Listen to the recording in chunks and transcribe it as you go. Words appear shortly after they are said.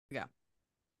Go.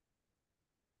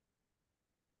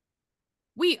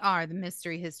 We are the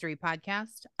Mystery History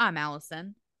Podcast. I'm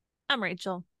Allison. I'm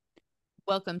Rachel.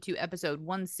 Welcome to episode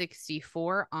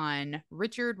 164 on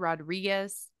Richard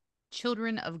Rodriguez,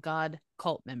 Children of God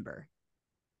cult member,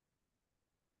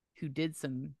 who did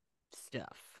some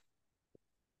stuff,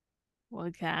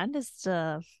 What kind of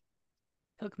stuff?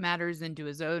 took matters into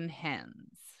his own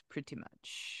hands, pretty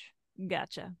much.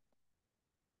 Gotcha.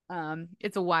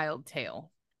 It's a wild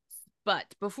tale.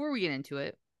 But before we get into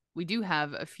it, we do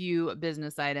have a few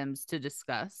business items to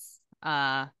discuss.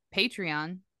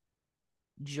 Patreon,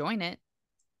 join it.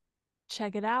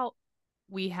 Check it out.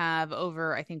 We have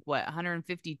over, I think,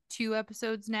 152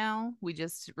 episodes now we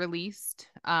just released.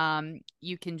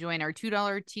 You can join our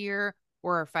 $2 tier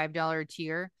or our $5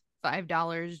 tier.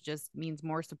 $5 just means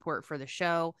more support for the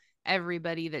show.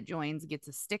 Everybody that joins gets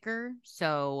a sticker.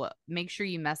 So make sure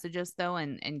you message us though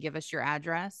and give us your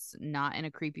address, not in a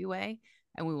creepy way,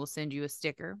 and we will send you a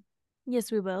sticker.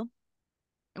 Yes, we will.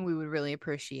 And we would really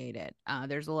appreciate it.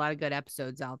 There's a lot of good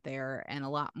episodes out there and a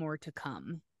lot more to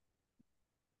come.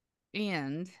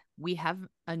 And we have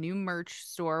a new merch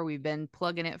store. We've been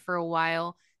plugging it for a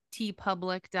while.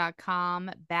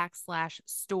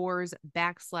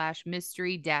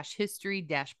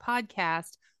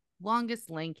 tpublic.com/stores/mystery-history-podcast. Longest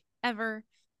link ever.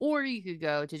 Or you could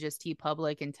go to just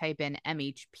TeePublic and type in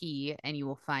MHP and you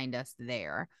will find us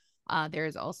there.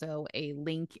 There's also a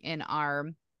link in our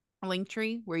link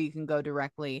tree where you can go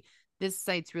directly. This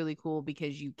site's really cool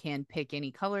because you can pick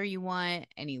any color you want,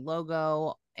 any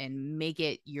logo, and make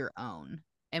it your own.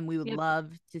 And we would Yep.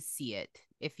 love to see it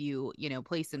if you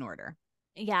place an order.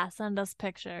 Yeah, send us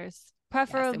pictures. Yes.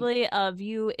 Preferably of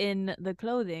you in the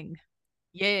clothing.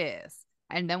 Yes.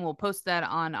 And then we'll post that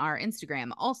on our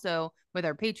Instagram. Also, with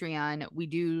our Patreon, we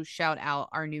do shout out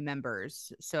our new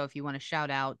members. So if you want to shout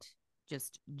out,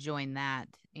 just join that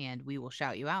and we will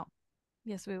shout you out.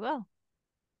 Yes, we will.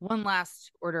 One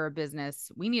last order of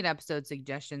business. We need episode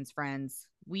suggestions, friends.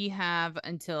 We have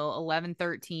until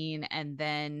 11:13 and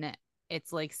then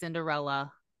it's like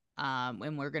Cinderella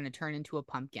and we're going to turn into a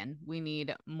pumpkin. We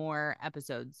need more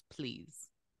episodes, please.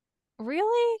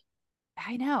 Really?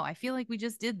 I know. I feel like we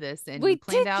just did this We and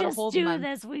planned did out a just whole do month.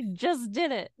 this. We just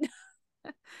did it.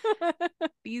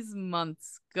 These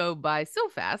months go by so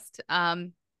fast.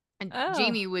 And Oh.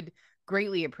 Jamie would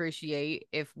greatly appreciate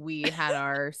if we had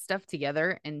our stuff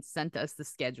together and sent us the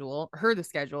schedule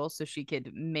so she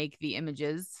could make the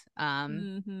images.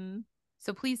 Mm-hmm.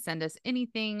 So please send us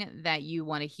anything that you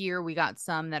want to hear. We got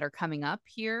some that are coming up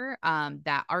here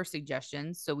that are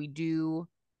suggestions. So we do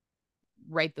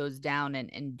write those down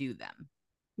and do them.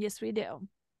 Yes, we do.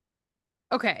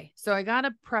 Okay, so I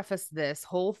gotta preface this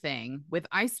whole thing with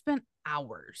I spent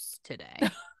hours today.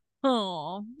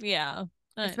 Oh, yeah.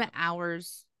 I I know. spent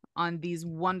hours on these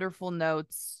wonderful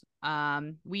notes.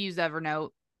 We use Evernote,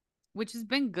 which has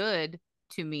been good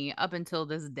to me up until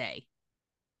this day.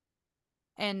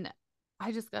 And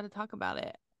I just got to talk about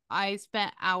it. I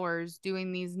spent hours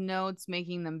doing these notes,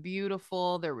 making them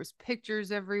beautiful. There was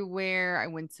pictures everywhere. I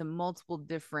went to multiple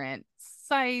different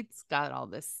sites, got all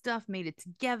this stuff, made it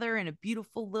together in a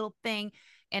beautiful little thing,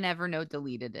 and Evernote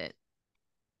deleted it.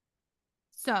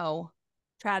 So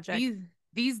Tragic.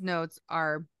 these notes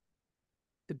are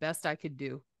the best I could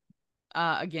do.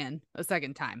 Again, a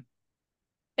second time.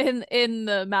 In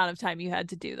the amount of time you had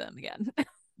to do them again.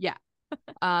 Yeah.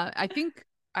 I think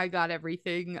I got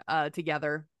everything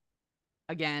together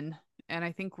again, and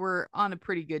I think we're on a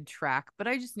pretty good track, but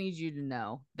I just need you to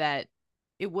know that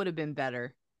it would have been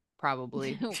better,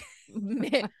 probably.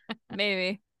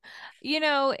 Maybe.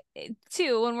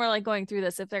 Too, when we're like going through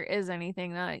this, if there is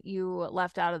anything that you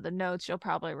left out of the notes, you'll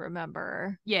probably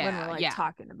remember when we're Yeah, like yeah.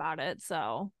 talking about it.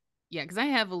 So, Yeah, because I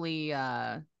heavily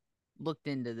looked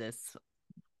into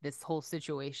this whole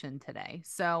situation today.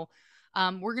 So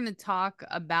we're gonna talk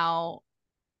about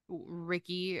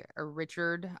Ricky or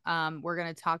Richard. We're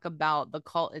going to talk about the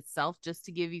cult itself just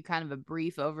to give you kind of a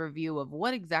brief overview of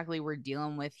what exactly we're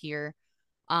dealing with here.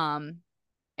 Um,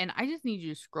 and I just need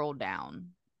you to scroll down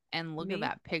and look at me,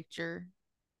 that picture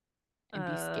and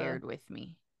be uh, scared with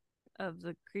me. of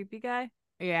the creepy guy.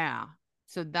 Yeah.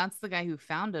 So that's the guy who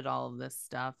founded all of this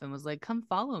stuff and was like, come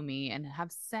follow me and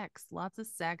have sex, lots of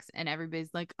sex. And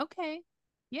everybody's like, okay,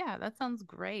 yeah, that sounds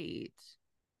great.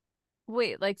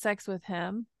 Wait, like sex with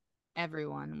him?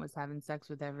 Everyone was having sex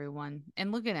with everyone.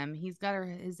 And look at him. He's got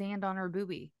his hand on her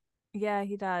boobie. Yeah,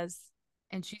 he does.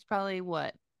 And she's probably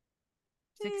what,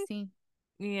 Eh, 16,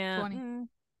 yeah, 20?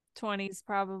 20s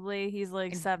probably. He's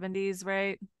like And 70s,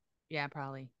 right? yeah,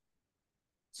 probably.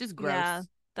 It's just Yeah, gross.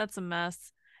 that's a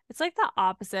mess. It's like the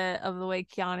opposite of the way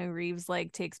Keanu Reeves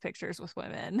like takes pictures with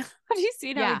women. Have you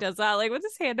seen how he Yeah. does that? Like with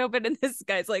his hand open and this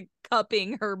guy's like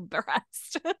cupping her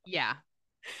breast. Yeah.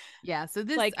 Yeah. So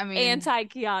this, Like I mean, anti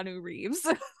Keanu Reeves.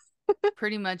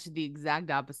 pretty much the exact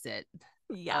opposite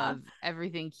Yeah. of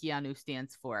everything Keanu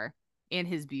stands for and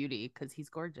his beauty because he's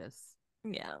gorgeous.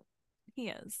 Yeah. He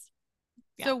is.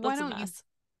 Yeah, So that's a mess.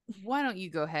 why don't you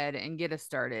go ahead and get us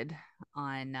started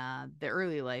on the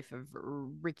early life of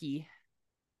Ricky?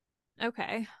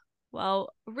 Okay.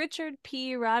 Well, Richard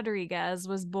P. Rodriguez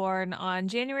was born on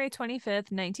January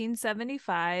 25th,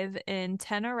 1975, in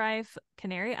Tenerife,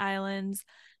 Canary Islands,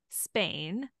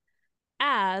 Spain,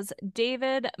 as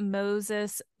David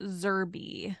Moses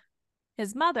Zerby.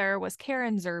 His mother was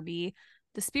Karen Zerby,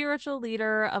 the spiritual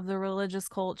leader of the religious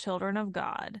cult Children of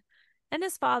God. And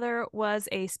his father was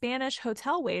a Spanish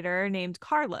hotel waiter named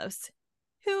Carlos,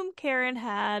 whom Karen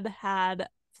had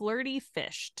flirty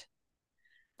fished.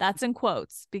 That's in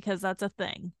quotes because that's a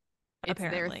thing, It's their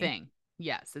apparently. thing.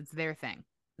 Yes, it's their thing.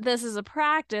 This is a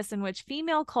practice in which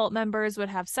female cult members would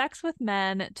have sex with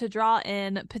men to draw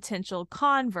in potential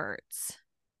converts.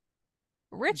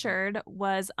 Richard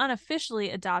was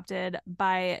unofficially adopted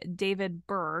by David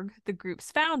Berg, the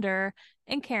group's founder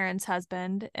and Karen's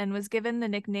husband, and was given the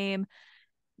nickname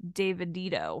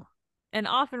Davidito, and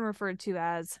often referred to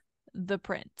as the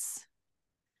Prince.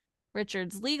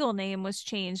 Richard's legal name was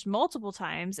changed multiple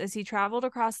times as he traveled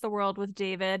across the world with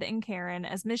David and Karen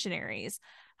as missionaries.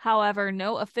 However,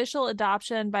 no official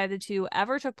adoption by the two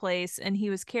ever took place, and he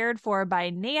was cared for by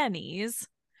nannies,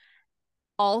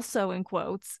 also in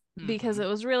quotes, because it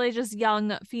was really just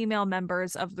young female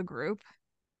members of the group.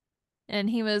 And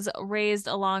he was raised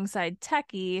alongside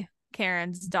Techie,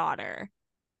 Karen's daughter.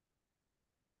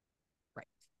 Right.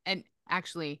 And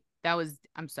actually,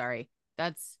 I'm sorry,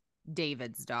 that's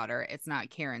David's daughter. It's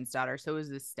not Karen's daughter. So it was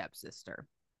his stepsister.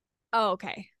 Oh,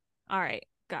 okay. All right.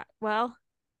 Well,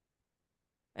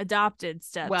 adopted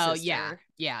stepsister. Well, yeah.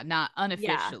 Yeah. Not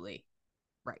unofficially.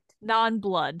 Yeah. Right.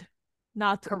 Non-blood.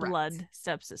 Not correct. Blood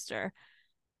stepsister.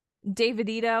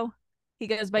 Davidito. He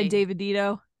goes by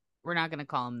Davidito. We're not going to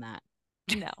call him that.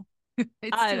 No.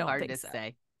 It's too hard to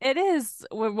say. It is.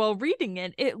 Well, reading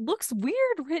it, it looks weird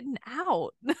written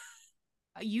out.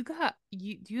 Do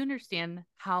you understand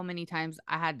how many times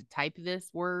I had to type this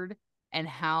word and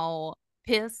how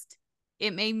pissed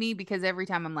it made me? Because every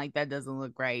time I'm like, that doesn't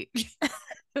look right.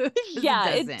 Yeah,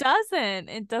 it doesn't.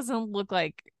 It doesn't look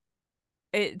like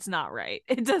it's not right.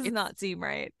 It does not seem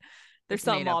right. There's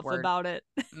something off about it.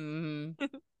 Mm-hmm.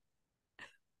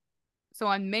 So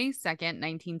on May 2nd,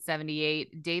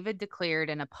 1978, David declared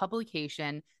in a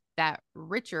publication that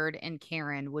Richard and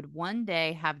Karen would one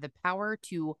day have the power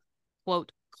to,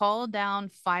 quote, call down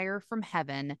fire from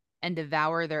heaven and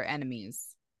devour their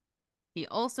enemies. He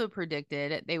also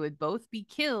predicted they would both be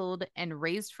killed and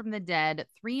raised from the dead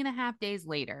 3.5 days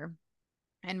later.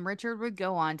 And Richard would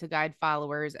go on to guide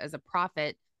followers as a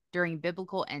prophet during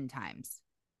biblical end times.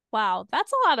 Wow,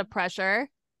 that's a lot of pressure.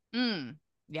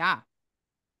 Yeah.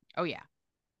 Oh, yeah.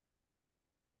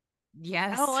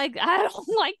 Yes. I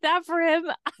don't like that for him.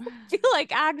 I feel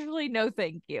like actually no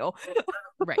thank you.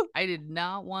 Right. I did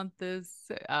not want this.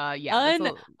 Yeah.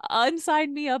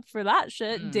 Unsign me up for that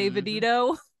shit,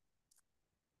 Davidito.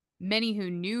 Many who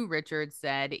knew Richard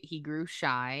said he grew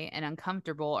shy and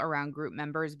uncomfortable around group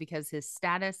members because his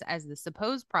status as the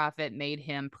supposed prophet made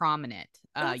him prominent.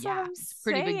 Yeah, it's a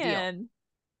pretty big deal.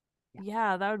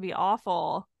 Yeah, that would be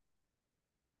awful.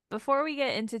 Before we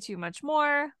get into too much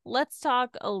more, let's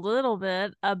talk a little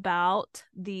bit about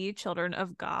the Children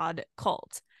of God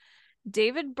cult.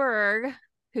 David Berg,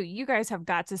 who you guys have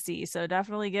got to see, so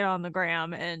definitely get on the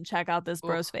gram and check out this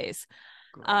bro's face.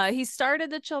 He started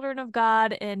the Children of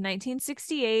God in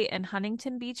 1968 in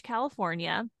Huntington Beach,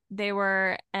 California. They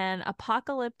were an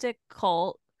apocalyptic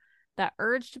cult that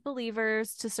urged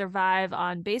believers to survive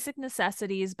on basic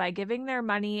necessities by giving their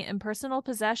money and personal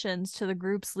possessions to the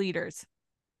group's leaders.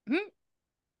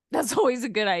 That's always a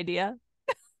good idea.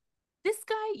 This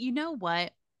guy, you know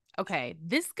what? Okay,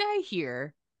 this guy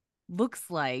here looks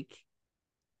like,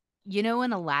 in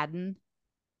Aladdin,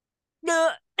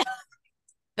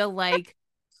 the like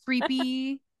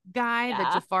creepy guy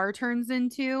that Jafar turns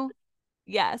into.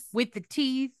 Yes. With the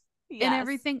teeth and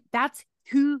everything. That's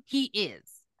who he is.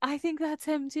 I think that's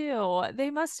him too. They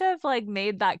must have like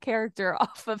made that character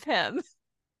off of him.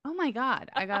 Oh my God.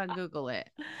 I gotta Google it.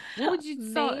 What would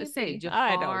you say, Jafar?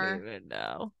 I don't even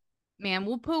know. Man,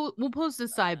 we'll post a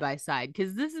side by side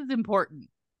because this is important.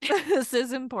 This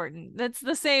is important. That's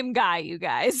the same guy, you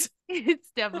guys.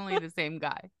 It's definitely the same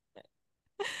guy.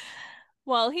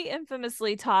 Well, he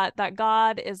infamously taught that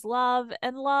God is love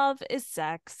and love is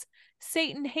sex.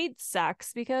 Satan hates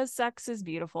sex because sex is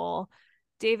beautiful.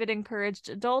 David encouraged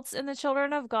adults in the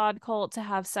Children of God cult to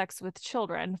have sex with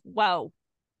children. Whoa,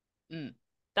 Mm.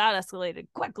 that escalated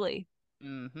quickly.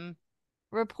 Mm-hmm.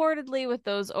 Reportedly with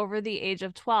those over the age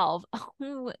of 12.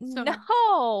 Oh, So,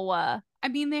 no. I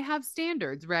mean, they have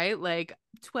standards, right? Like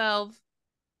 12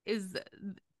 is,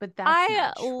 but that's I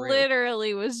not true.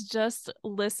 literally was just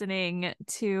listening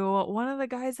to one of the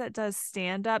guys that does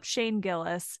stand up, Shane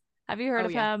Gillis. Have you heard Oh,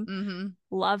 of yeah. him? Mm-hmm.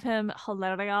 Love him,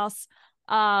 hilarious.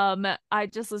 I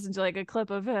just listened to like a clip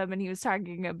of him and he was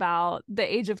talking about the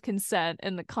age of consent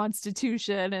and the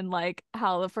Constitution and like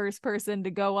how the first person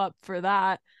to go up for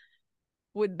that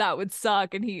would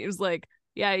suck. And he was like,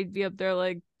 yeah, he'd be up there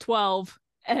like 12,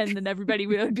 and then everybody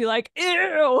would be like,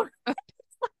 ew.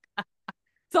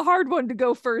 It's a hard one to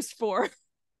go first for.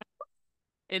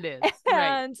 It is. Right.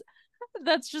 And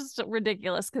that's just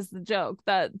ridiculous because the joke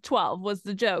that 12 was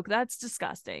the joke. That's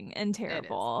disgusting and It is.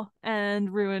 terrible and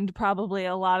ruined probably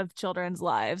a lot of children's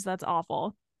lives. That's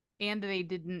awful. And they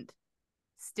didn't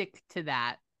stick to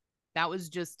that. That was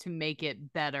just to make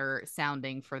it better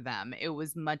sounding for them. It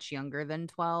was much younger than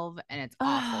 12 and it's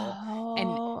awful. And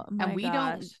Oh and my we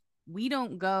don't gosh. we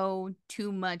don't go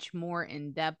too much more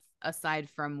in depth aside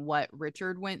from what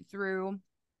Richard went through,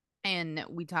 and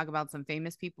we talk about some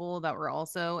famous people that were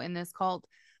also in this cult.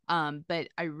 But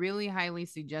I really highly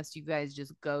suggest you guys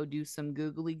just go do some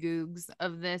googly googs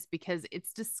of this because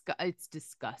it's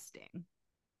disgusting.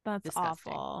 That's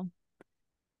Disgusting. awful.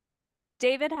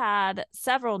 David had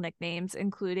several nicknames,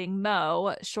 including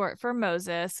Mo, short for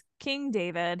Moses, King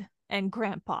David, and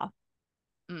Grandpa.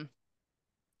 Mm,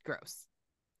 gross.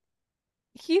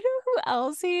 You know who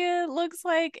else he looks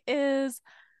like is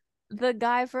the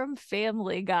guy from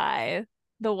Family Guy,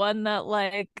 the one that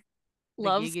like The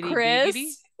loves giggity giggity.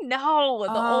 Chris. No, the old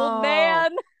Oh,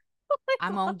 man. Like,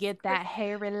 I'm gonna loves get Chris. that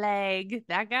hairy leg.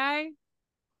 That guy?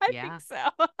 I think Yeah. so.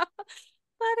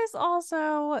 That is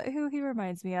also who he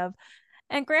reminds me of.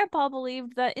 And Grandpa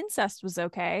believed that incest was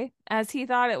okay, as he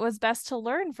thought it was best to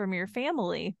learn from your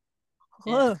family.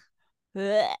 Ugh.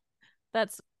 Ugh.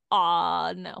 That's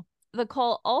no. The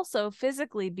cult also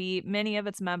physically beat many of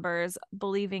its members,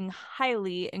 believing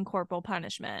highly in corporal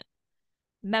punishment.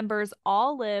 Members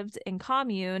all lived in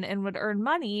commune and would earn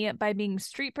money by being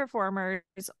street performers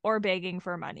or begging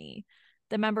for money.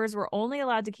 The members were only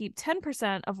allowed to keep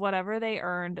 10% of whatever they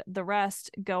earned, the rest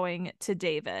going to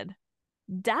David.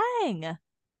 Dang.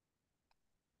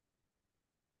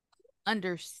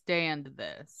 Understand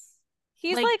this.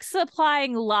 He's Like, like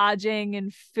supplying lodging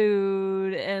and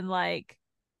food and like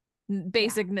yeah.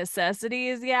 basic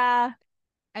necessities. Yeah,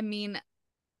 I mean,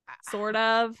 sort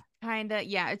of. kind of,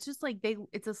 yeah. It's just like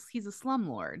he's a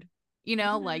slumlord, like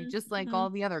Mm-hmm, just like mm-hmm. all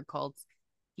the other cults.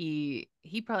 He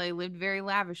probably lived very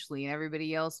lavishly, and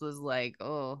everybody else was like,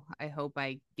 "Oh, I hope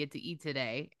I get to eat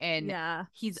today." And Yeah,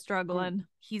 he's struggling.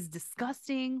 he's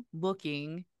disgusting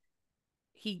looking.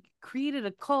 He created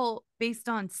a cult based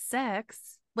on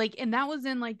sex. Like, and that was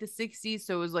in like the 60s,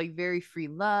 so it was like very free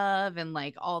love and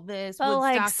like all this But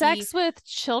like Woodstocky. sex with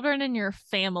children in your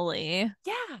family.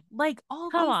 Yeah, like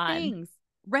all Come these on. things.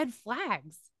 Red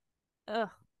flags. Ugh,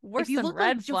 If worse you than look like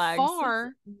red flags. That's Jafar,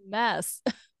 a mess.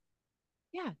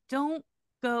 yeah, don't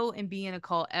go and be in a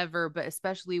cult ever, but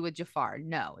especially with Jafar.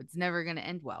 No, it's never going to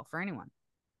end well for anyone.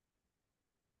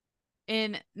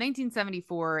 In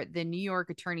 1974, the New York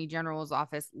Attorney General's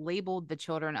office labeled the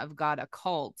Children of God a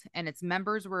cult, and its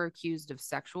members were accused of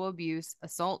sexual abuse,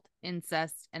 assault,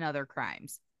 incest, and other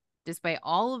crimes. Despite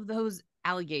all of those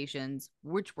allegations,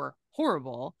 which were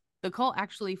horrible, the cult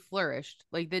actually flourished.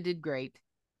 Like, they did great.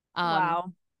 Um,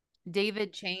 Wow.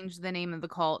 David changed the name of the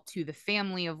cult to the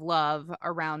Family of Love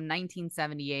around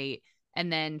 1978.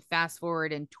 And then fast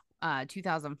forward in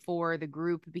 2004, the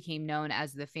group became known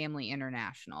as the Family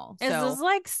International. Is this So,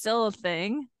 like still a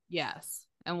thing? yes.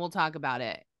 And we'll talk about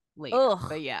it later. Ugh.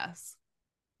 But yes.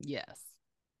 Yes.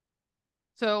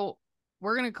 So,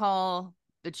 we're going to call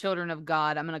the Children of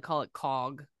God, I'm going to call it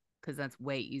COG because that's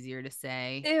way easier to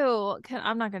say. Ew.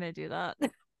 I'm not gonna do that.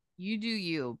 You do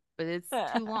you, but it's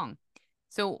too long.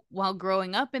 So, while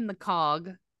growing up in the COG,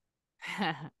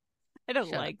 I don't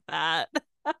shut up. like that.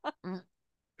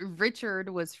 Richard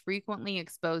was frequently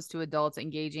exposed to adults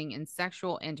engaging in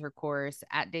sexual intercourse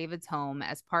at David's home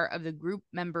as part of the group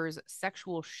members'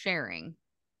 sexual sharing.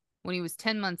 When he was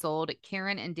 10 months old,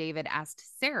 Karen and David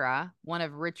asked Sarah, one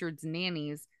of Richard's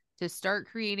nannies, to start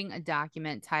creating a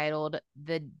document titled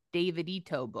the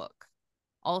Davidito Book,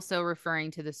 also referring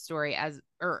to the story as,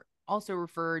 or also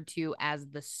referred to as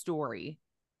the story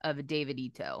of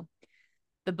Davidito.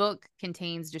 The The book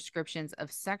contains descriptions of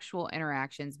sexual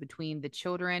interactions between the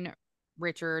children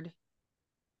Richard,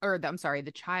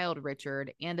 the child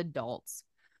Richard and adults,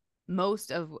 most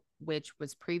of which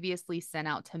was previously sent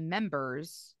out to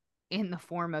members in the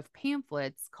form of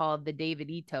pamphlets called the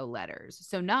Davidito letters.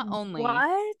 So not only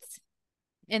What?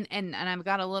 and I've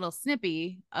got a little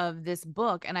snippy of this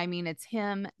book, and I mean it's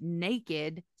him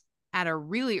naked at a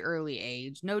really early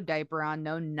age, no diaper on,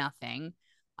 no nothing.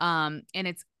 And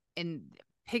it's in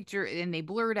picture, and they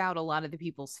blurred out a lot of the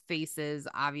people's faces,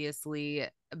 obviously,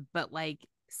 but like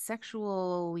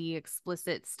sexually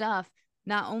explicit stuff.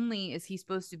 Not only is he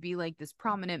supposed to be like this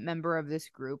prominent member of this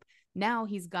group, now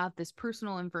he's got this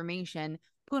personal information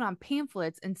put on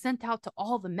pamphlets and sent out to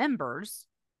all the members.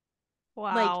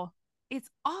 Like, Wow. it's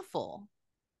awful.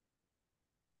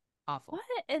 Awful.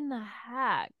 What in the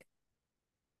heck?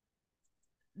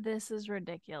 This is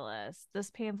ridiculous. This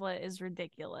pamphlet is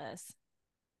ridiculous.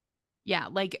 Yeah,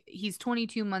 like he's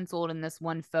 22 months old in this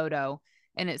one photo,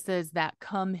 and it says that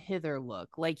come hither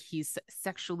look, like he's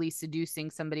sexually seducing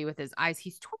somebody with his eyes.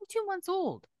 He's 22 months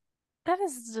old. That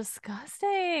is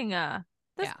disgusting.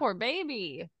 This Yeah. poor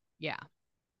baby. Yeah.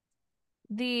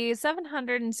 The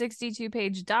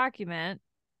 762-page document,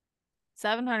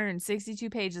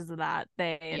 762 pages of that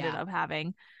they ended up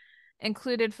having,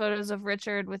 included photos of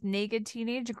Richard with naked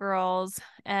teenage girls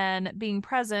and being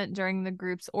present during the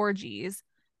group's orgies.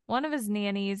 One of his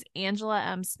nannies, Angela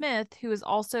M. Smith, who is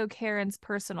also Karen's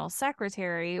personal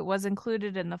secretary, was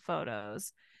included in the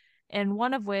photos, in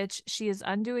one of which she is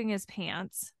undoing his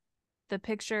pants. The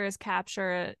picture is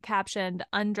captioned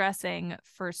 "Undressing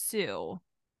for Sue,"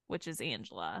 which is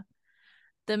Angela.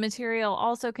 The material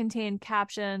also contained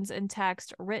captions and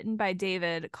text written by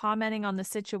David commenting on the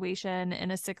situation in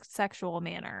a sexual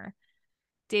manner.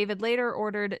 David later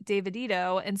ordered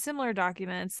Davidito and similar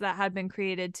documents that had been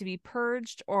created to be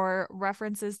purged or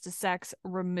references to sex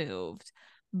removed.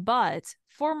 But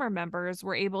former members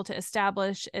were able to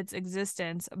establish its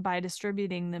existence by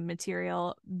distributing the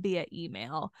material via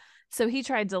email. So he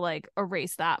tried to like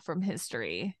erase that from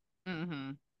history.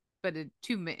 Mm-hmm. But it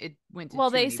went to Well,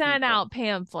 too they many sent people. out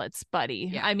pamphlets, buddy.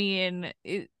 Yeah. I mean,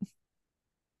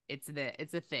 it's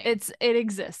a thing. It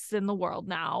exists in the world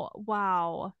now.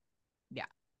 Wow. Yeah.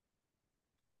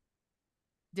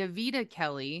 Davida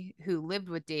Kelly, who lived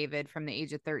with David from the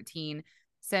age of 13,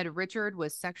 said Richard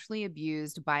was sexually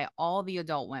abused by all the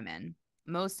adult women,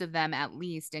 most of them at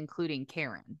least, including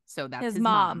Karen. So that's his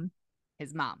mom.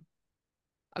 His mom.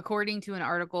 According to an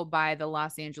article by the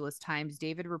Los Angeles Times,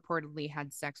 David reportedly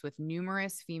had sex with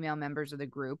numerous female members of the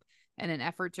group in an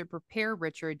effort to prepare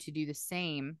Richard to do the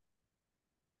same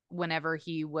whenever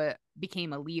he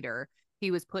became a leader.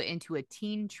 He was put into a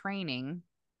teen training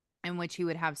in which he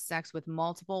would have sex with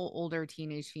multiple older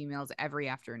teenage females every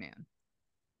afternoon.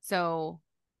 So,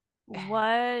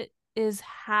 what is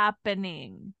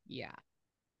happening? Yeah.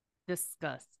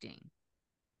 Disgusting.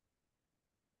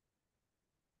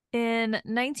 In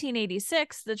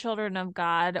 1986, the Children of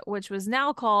God, which was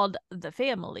now called The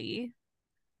Family,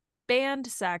 banned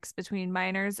sex between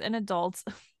minors and adults.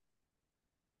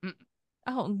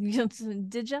 Oh,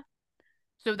 did you?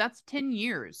 So that's 10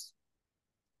 years.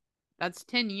 That's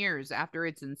 10 years after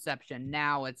its inception.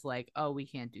 Now it's like, oh, we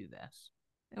can't do this.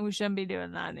 And we shouldn't be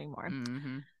doing that anymore.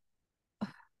 Mm-hmm.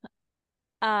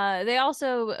 They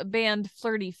also banned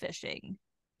flirty fishing.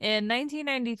 In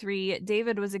 1993,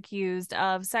 David was accused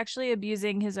of sexually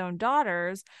abusing his own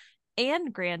daughters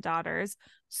and granddaughters.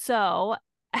 So,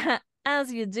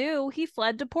 as you do, he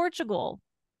fled to Portugal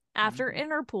after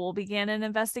Interpol began an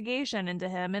investigation into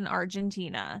him in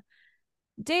Argentina.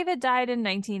 David died in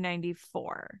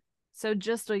 1994, so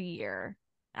just a year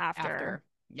after.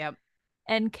 Yep.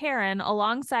 And Karen,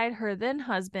 alongside her then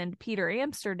husband, Peter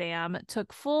Amsterdam,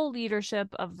 took full leadership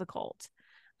of the cult.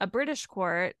 A British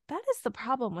court, that is the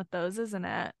problem with those, isn't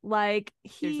it? Like,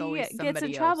 he gets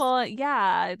in trouble.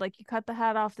 Yeah, like you cut the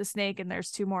head off the snake and there's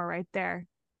two more right there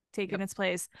taking its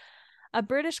place. A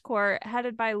British court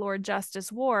headed by Lord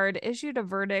Justice Ward issued a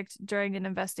verdict during an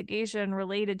investigation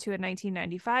related to a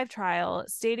 1995 trial,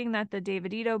 stating that the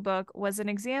Davidito book was an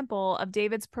example of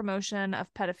David's promotion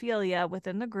of pedophilia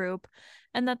within the group,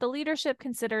 and that the leadership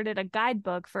considered it a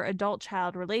guidebook for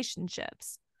adult-child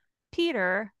relationships.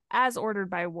 Peter, as ordered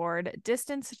by Ward,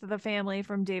 distanced the family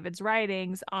from David's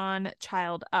writings on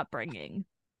child upbringing.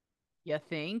 You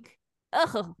think?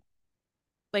 Ugh.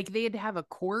 Like they'd have a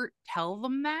court tell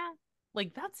them that?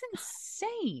 Like that's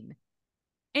insane.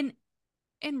 And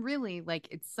really, like,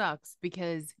 it sucks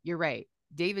because you're right.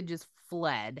 David just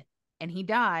fled and he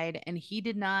died and he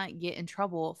did not get in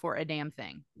trouble for a damn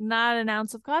thing. Not an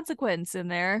ounce of consequence in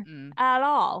there at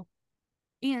all.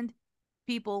 And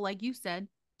people, like you said,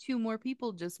 two more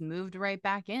people just moved right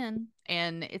back in,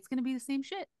 and it's going to be the same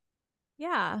shit.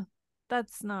 Yeah.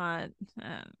 That's not.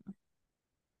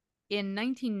 In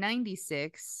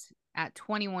 1996, at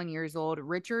 21 years old,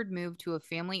 Richard moved to a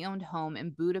family owned home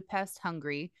in Budapest,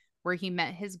 Hungary, where he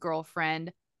met his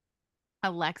girlfriend,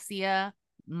 Alexia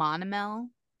Monomel,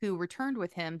 who returned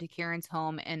with him to Karen's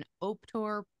home in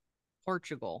Optor,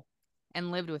 Portugal,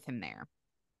 and lived with him there.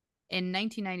 In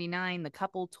 1999, the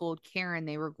couple told Karen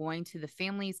they were going to the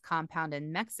family's compound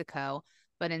in Mexico,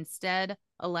 but instead,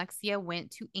 Alexia went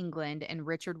to England and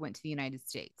Richard went to the United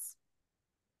States.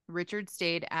 Richard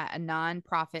stayed at a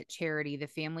non-profit charity, the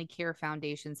Family Care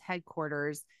Foundation's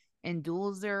headquarters in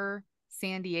Dulce,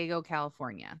 San Diego,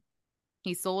 California.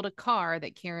 He sold a car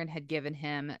that Karen had given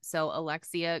him so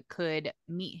Alexia could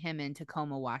meet him in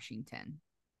Tacoma, Washington.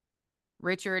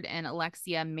 Richard and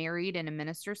Alexia married in a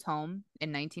minister's home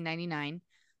in 1999.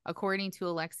 According to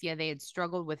Alexia, they had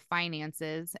struggled with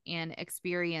finances and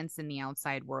experience in the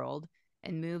outside world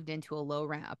and moved into a low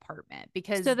rent apartment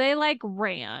because So they like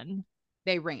ran.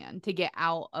 they ran to get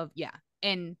out of, yeah.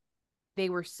 And they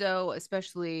were so,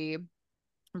 especially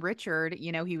Richard,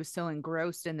 he was so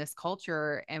engrossed in this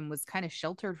culture and was kind of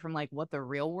sheltered from like what the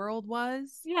real world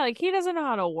was. Yeah, like he doesn't know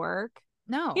how to work.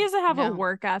 He No, doesn't have a no,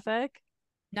 work ethic.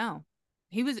 no.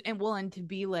 He was willing to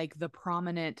be like the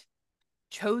prominent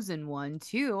chosen one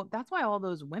too. That's why all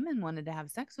those women wanted to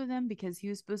have sex with him because he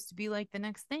was supposed to be like the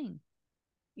next thing.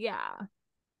 Yeah.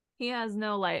 He has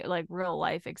no like real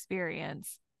life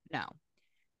experience. No.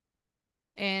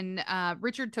 And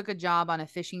Richard took a job on a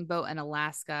fishing boat in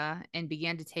Alaska and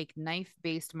began to take knife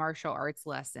based martial arts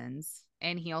lessons.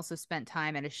 And he also spent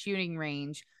time at a shooting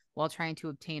range while trying to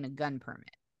obtain a gun permit.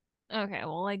 Okay,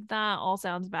 well, like that all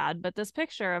sounds bad, but this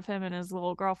picture of him and his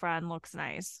little girlfriend looks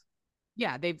nice.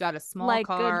 Yeah, they've got a small Like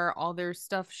good, car, all their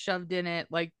stuff shoved in it.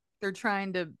 Like they're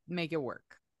trying to make it work.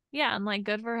 yeah, and like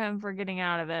good for him for getting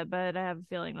out of it, but I have a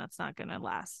feeling that's not gonna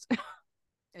last.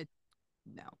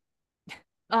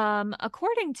 No.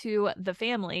 According to the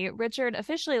family, Richard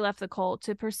officially left the cult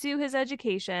to pursue his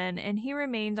education and he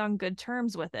remained on good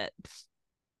terms with it.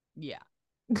 Yeah.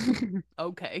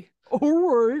 Okay.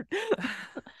 All right.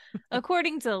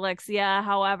 According to Alexia,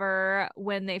 however,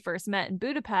 when they first met in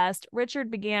Budapest, Richard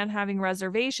began having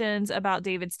reservations about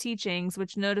David's teachings,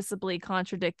 which noticeably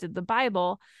contradicted the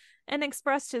Bible, and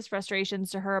expressed his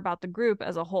frustrations to her about the group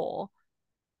as a whole.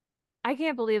 I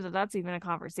can't believe that that's even a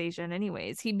conversation,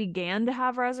 anyways. He began to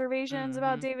have reservations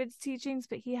about Mm-hmm. David's teachings,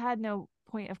 but he had no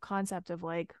point of concept of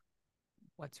like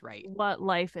What's right? what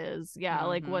life is. Yeah,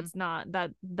 like Mm-hmm. what's not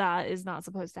that is not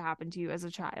supposed to happen to you as a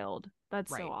child.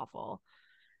 That's so Right. awful.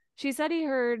 She said he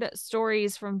heard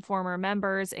stories from former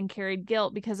members and carried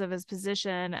guilt because of his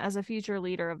position as a future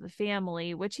leader of the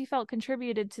family, which he felt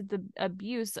contributed to the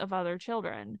abuse of other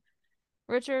children.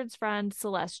 Richard's friend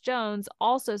Celeste Jones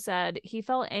also said he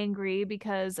felt angry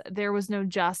because there was no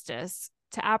justice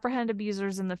to apprehend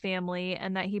abusers in the family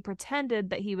and that he pretended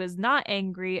that he was not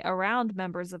angry around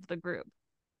members of the group.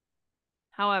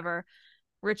 However,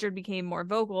 Richard became more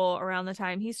vocal around the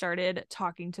time he started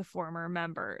talking to former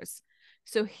members.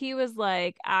 So he was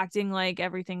like acting like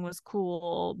everything was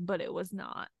cool, but it was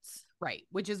not. Right.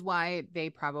 Which is why they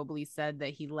probably said that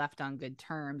he left on good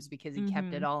terms because he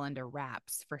kept it all under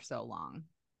wraps for so long.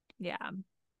 Yeah.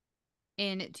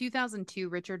 In 2002,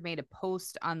 Richard made a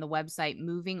post on the website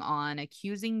Moving On,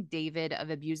 accusing David of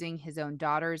abusing his own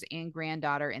daughters and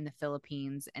granddaughter in the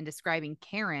Philippines and describing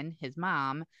Karen, his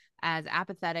mom, as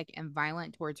apathetic and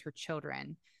violent towards her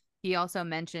children. He also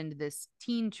mentioned this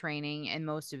teen training in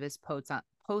most of his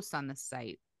posts on the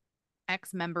site.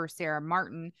 Ex-member Sarah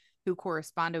Martin, who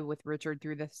corresponded with Richard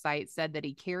through the site, said that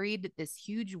he carried this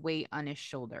huge weight on his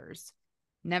shoulders,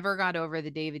 never got over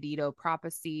the David Ito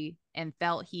prophecy, and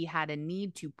felt he had a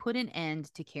need to put an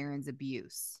end to Karen's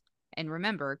abuse. And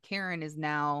remember, Karen is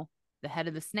now the head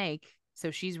of the snake, so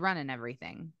she's running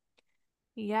everything.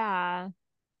 Yeah.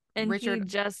 And he Richard,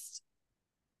 just,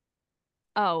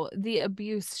 oh, the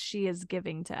abuse she is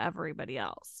giving to everybody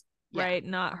else, yeah. right?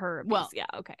 Not her abuse. Well, yeah.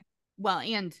 Okay. well,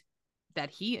 and that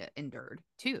he endured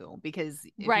too, because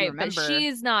if you Right. But remember,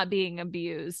 she's not being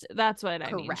abused. That's what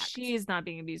I mean. correct. She's not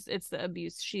being abused. It's the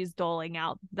abuse she's doling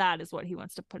out. That is what he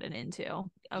wants to put it into.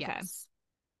 Okay. Yes.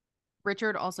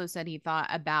 Richard also said he thought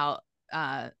about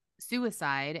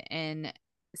suicide and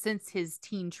since his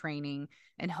teen training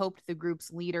and hoped the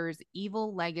group's leader's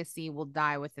evil legacy will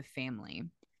die with the family.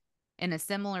 In a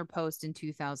similar post in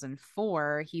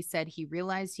 2004, he said he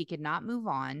realized he could not move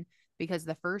on because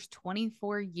the first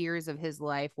 24 years of his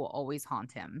life will always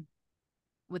haunt him.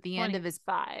 With the end of his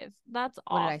 25. That's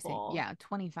what did I say? awful. Yeah,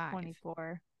 25.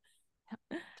 24.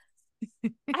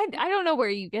 I don't know where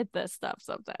you get this stuff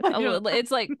sometimes.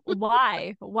 It's like,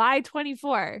 why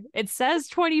 24? It says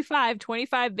 25.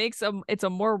 25 makes it's a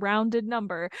more rounded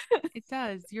number. It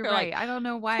does. You're You're like right. I don't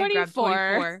know why I grabbed 24.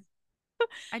 24.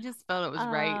 I just felt it was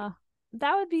right.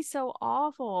 That would be so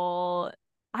awful.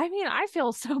 I mean, I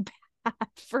feel so bad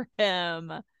for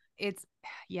him. It's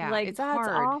yeah, Like, it's that's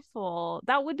hard. awful.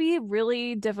 That would be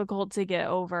really difficult to get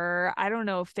over. I don't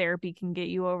know if therapy can get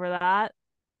you over that.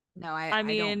 No, I I don't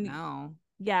mean, know.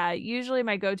 yeah, usually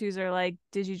my go-tos are like,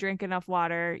 did you drink enough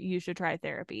water? You should try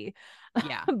therapy.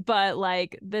 Yeah. But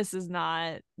like, this is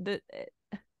not the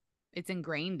It's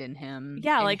ingrained in him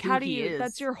yeah, and like who how do he you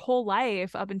that's is. your whole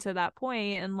life up until that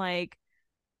point, and like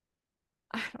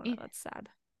I don't know, And that's sad.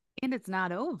 it's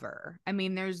not over. I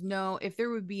mean, there's no if there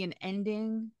would be an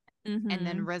ending and then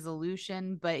Mm-hmm.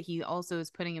 resolution, but he also is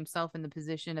putting himself in the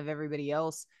position of everybody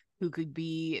else who could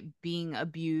be being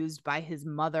abused by his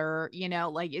mother,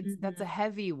 like that's a Mm-hmm.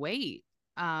 heavy weight.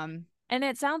 Um And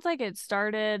it sounds like it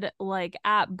started like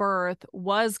at birth,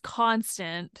 was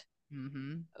constant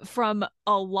mhm. from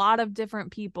a lot of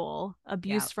different people, Yeah.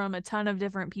 abuse from a ton of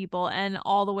different people, and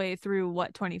all the way through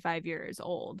what, 25 years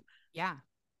old. Yeah.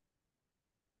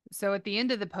 So at the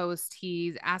end of the post,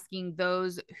 he's asking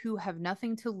those who have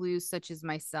nothing to lose, such as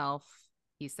myself,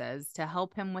 he says, to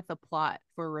help him with a plot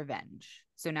for revenge.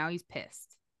 So now he's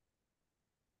pissed.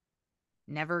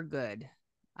 Never good.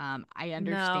 I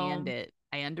understand No, it.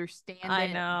 I understand I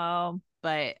it, know.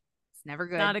 but it's never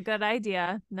Not good. a good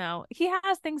idea. No, he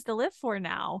has things to live for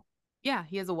now. Yeah,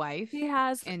 he has a wife He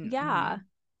has, and yeah.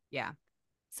 yeah.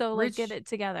 So, like, get Rich, it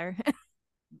together.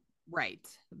 right.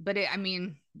 But I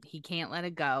mean, he can't let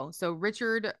it go. So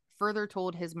Richard further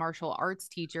told his martial arts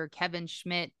teacher, Kevin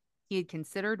Schmidt, he had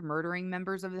considered murdering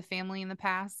members of the family in the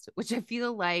past, which I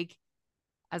feel like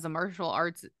as a martial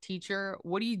arts teacher,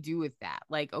 what do you do with that?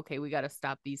 Like, okay, we got to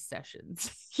stop these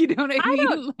sessions. You know what I I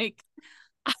don't, mean? Like,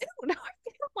 I don't know. I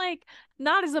feel like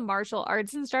not as a martial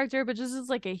arts instructor, but just as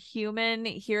like a human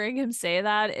hearing him say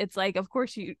that, it's like, of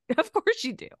course you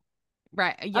do.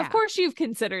 right. Of Yeah. course you've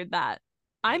considered that.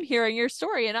 I'm Right. hearing your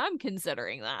story and I'm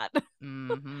considering that. That's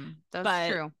But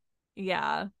true.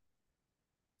 yeah.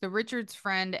 So Richard's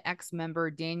friend, ex-member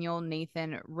Daniel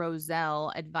Nathan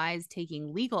Roselle, advised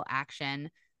taking legal action,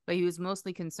 but he was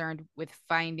mostly concerned with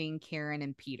finding Karen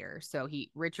and Peter. So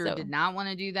Richard did So, not want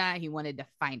to do that. He wanted to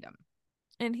find them.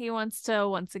 and he wants to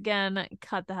once again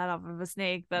cut the head off of a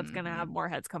snake that's going to have Hmm. more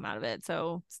heads come out of it.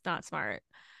 So it's not smart.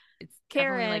 It's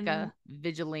definitely like Karen a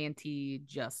vigilante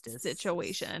justice.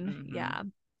 situation. Hmm. Yeah.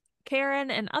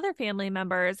 Karen and other family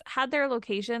members had their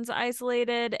locations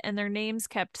isolated and their names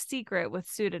kept secret with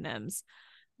pseudonyms.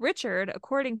 Richard,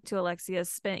 according to Alexia,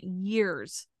 spent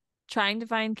years trying to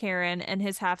find Karen and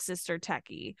his half sister,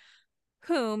 Techie,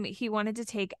 whom he wanted to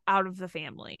take out of the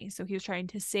family. So he was trying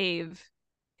to save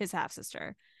his half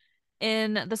sister.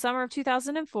 In the summer of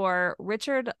 2004,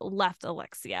 Richard left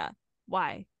Alexia.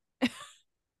 Why?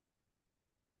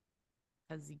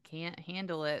 Because he can't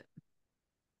handle it.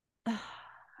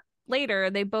 Later,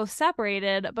 they both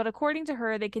separated, but according to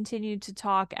her, they continued to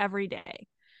talk every day.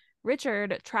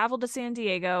 Richard traveled to San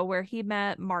Diego where he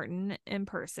met Martin in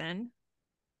person.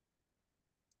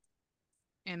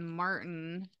 And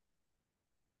Martin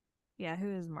Yeah, who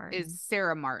is is Martin?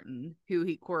 Sarah Martin, who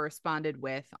he corresponded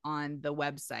with on the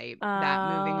website,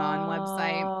 that Moving On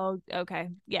website. Oh, okay.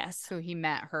 Yes. So he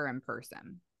met her in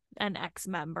person. An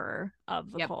ex-member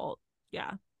of the Yep. cult.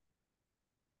 Yeah.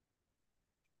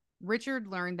 Richard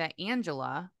learned that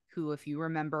Angela, who, if you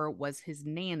remember, was his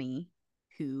nanny,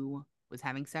 who was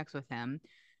having sex with him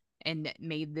and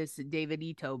made this David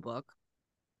Ito book,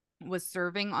 was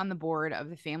serving on the board of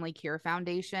the Family Care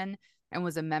Foundation and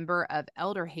was a member of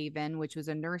Elder Haven, which was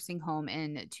a nursing home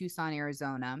in Tucson,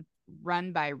 Arizona,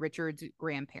 run by Richard's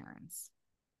grandparents.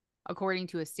 According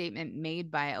to a statement made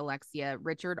by Alexia,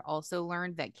 Richard also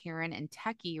learned that Karen and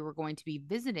Techie were going to be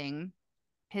visiting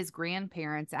his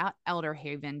grandparents at Elder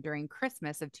Haven during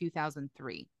Christmas of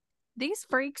 2003. These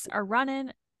freaks are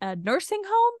running a nursing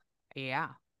home? Yeah.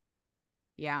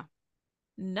 Yeah.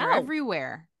 They're No.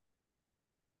 everywhere.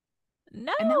 And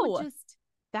No.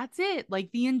 that's it.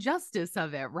 Like the injustice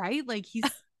of it, right? Like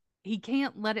he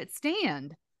can't let it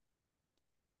stand.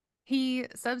 He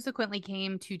subsequently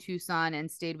came to Tucson and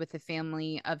stayed with the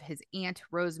family of his aunt,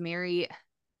 Rosemary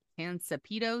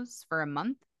Hansapitos, for a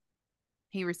month.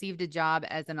 He received a job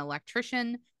as an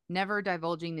electrician, never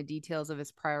divulging the details of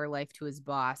his prior life to his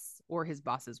boss or his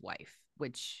boss's wife,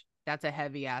 which that's a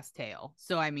heavy ass tale.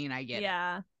 So, I mean, I get it.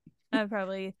 Yeah. I'd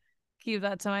probably keep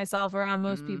that to myself around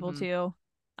most people Mm-hmm. too.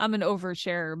 I'm an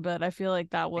overshare, but I feel like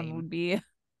that one Same. would be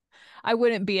I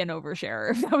wouldn't be an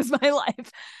oversharer if that was my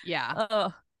life. Yeah.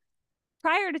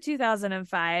 Prior to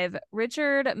 2005,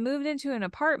 Richard moved into an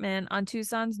apartment on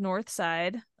Tucson's north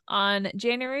side. On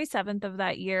January 7th of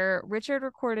that year, Richard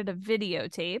recorded a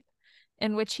videotape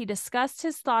in which he discussed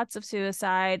his thoughts of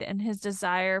suicide and his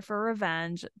desire for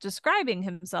revenge, describing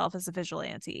himself as a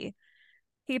vigilante.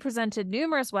 He presented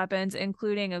numerous weapons,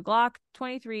 including a Glock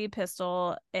 23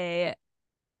 pistol, a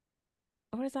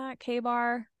what is that?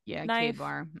 K-bar Yeah, knife.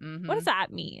 K-bar. What does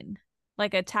that mean?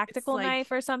 Like a tactical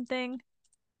knife or something?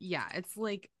 Yeah, it's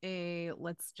like a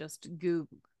let's just Like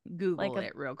Google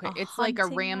it real quick. a It's like a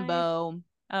hunting knife? Rambo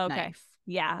Oh, okay. knife.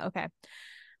 Yeah, okay.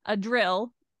 A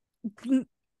drill.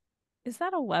 Is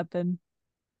that a weapon?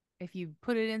 If you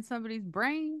put it in somebody's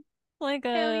brain, Like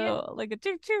hell yeah. a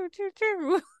choo choo choo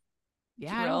choo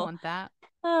Yeah, I don't drill. want that.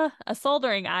 A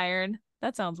soldering iron.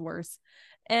 That sounds worse.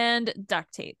 And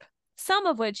duct tape, some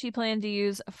of which he planned to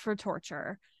use for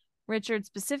torture. Richard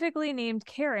specifically named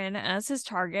Karen as his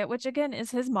target, which again is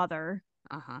his mother.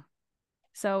 Uh-huh.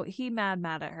 So he mad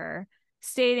at her,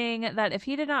 stating that if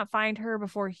he did not find her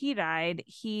before he died,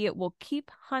 he will keep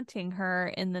hunting her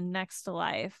in the next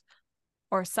life,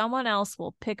 or someone else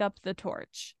will pick up the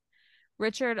torch.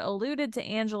 Richard alluded to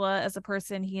Angela as a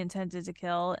person he intended to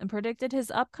kill and predicted his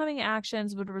upcoming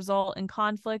actions would result in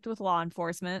conflict with law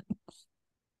enforcement.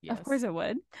 Yes. Of course it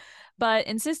would, but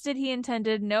insisted he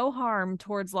intended no harm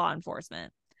towards law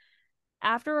enforcement.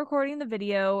 After recording the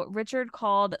video, Richard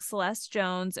called Celeste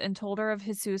Jones and told her of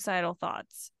his suicidal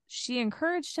thoughts. She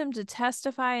encouraged him to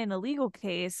testify in a legal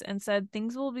case and said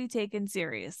things will be taken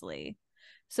seriously.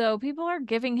 So people are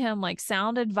giving him like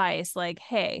sound advice like,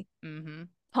 hey,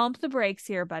 pump the brakes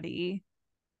here, buddy.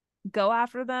 Go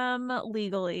after them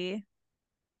legally.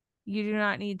 You do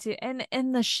not need to.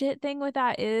 And the shit thing with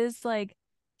that is like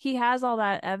he has all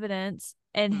that evidence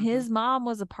and his mom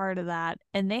was a part of that,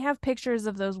 and they have pictures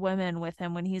of those women with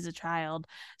him when he's a child.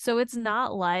 So it's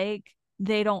not like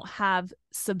they don't have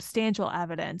substantial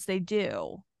evidence. They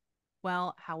do.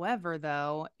 Well, however,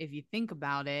 though, if you think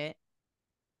about it,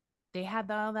 they had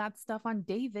all that stuff on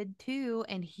David too,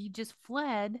 and he just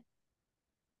fled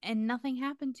and nothing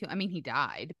happened to him. I mean, he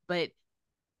died, but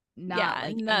not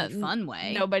like any fun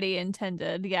way. Nobody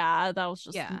intended. Yeah, that was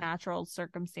just Yeah. natural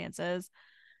circumstances,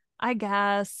 I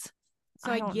guess.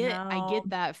 So I get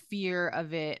that fear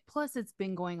of it. Plus, it's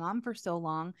been going on for so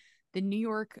long. The New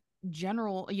York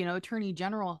general, attorney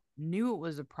general knew it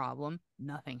was a problem.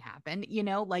 Nothing happened.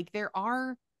 Like there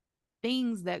are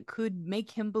things that could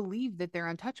make him believe that they're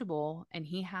untouchable, and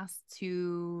he has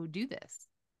to do this.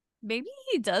 Maybe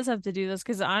he does have to do this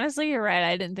because honestly, you're right.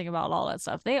 I didn't think about all that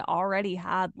stuff. They already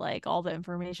had like all the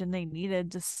information they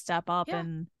needed to step up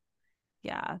and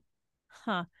yeah.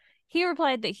 Huh. He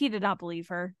replied that he did not believe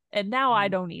her, and now I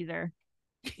don't either.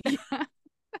 Yeah.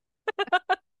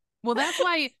 Well, that's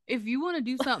why if you want to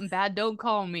do something bad, don't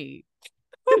call me.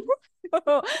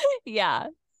 Yeah.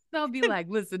 I'll be like,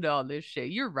 listen to all this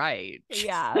shit. You're right.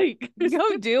 Yeah.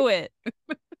 Go do it.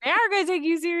 They are going to take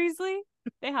you seriously.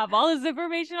 They have all this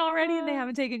information already and they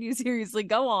haven't taken you seriously.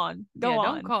 Go on. Go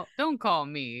on. Don't call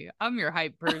me. I'm your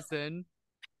hype person.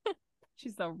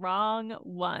 She's the wrong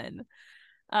one.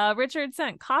 Richard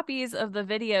sent copies of the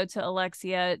video to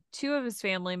Alexia, two of his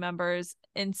family members,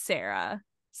 and Sarah.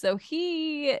 So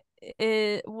he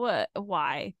is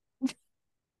why?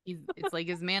 It's like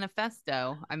his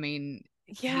manifesto. I mean,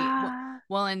 yeah.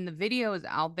 And the video is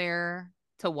out there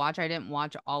to watch. I didn't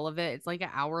watch all of it. It's like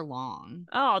an hour long.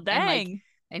 Oh, dang.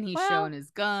 And he's showing his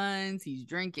guns, he's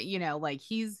drinking, like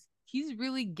he's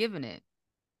really giving it.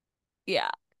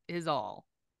 Yeah. His all.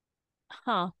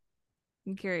 Huh.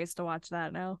 I'm curious to watch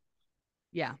that now.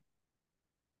 Yeah.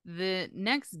 The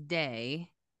next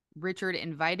day, Richard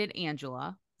invited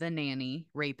Angela, the nanny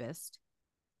rapist,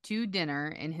 to dinner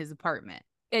in his apartment.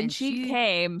 And she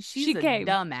came. She's a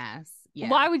dumbass. Yeah.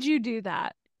 Why would you do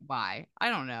that? Why? I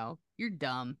don't know. You're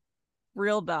dumb.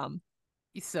 Real dumb.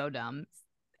 You're so dumb.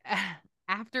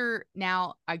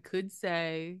 Now, I could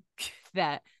say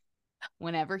that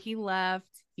whenever he left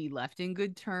in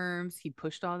good terms. He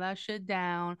pushed all that shit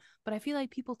down. But I feel like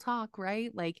people talk,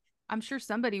 right? Like, I'm sure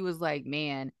somebody was like,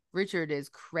 man, Richard is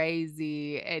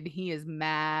crazy and he is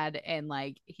mad and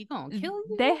like he gonna kill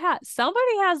you.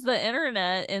 Somebody has the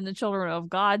internet in the Children of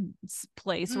God's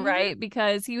place, right?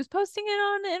 Because he was posting it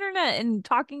on the internet and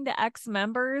talking to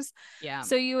ex-members. Yeah.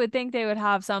 So you would think they would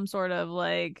have some sort of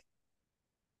like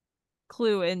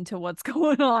clue into what's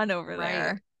going on over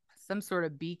there. Some sort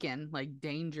of beacon, like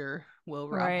danger, Will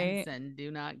Robinson,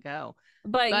 do not go.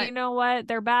 But you know what?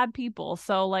 They're bad people.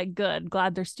 So like, good.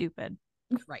 Glad they're stupid.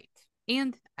 Right.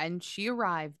 And she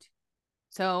arrived.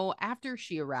 So after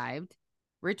she arrived,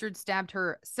 Richard stabbed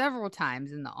her several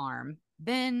times in the arm,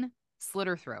 then slit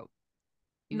her throat.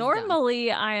 He was done.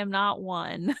 Normally, I am not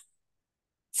one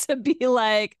to be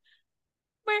like,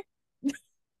 meh.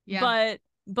 Yeah.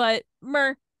 But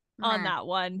mer on Meh. that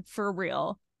one for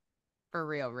real. For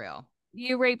real, real.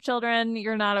 You rape children,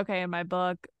 you're not okay in my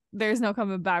book. There's no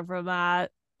coming back from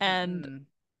that. And Mm-mm.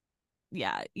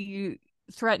 yeah, you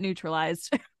threat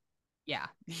neutralized. Yeah.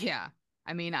 Yeah.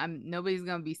 I mean, I'm nobody's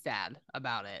gonna be sad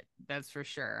about it. That's for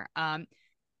sure.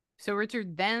 So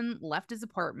Richard then left his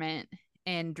apartment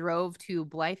and drove to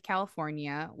Blythe,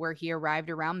 California, where he arrived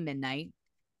around midnight.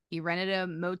 He rented a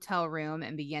motel room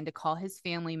and began to call his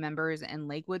family members in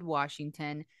Lakewood,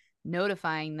 Washington,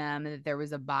 notifying them that there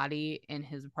was a body in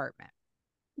his apartment.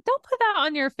 Don't put that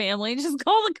on your family. Just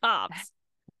call the cops.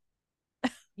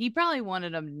 He probably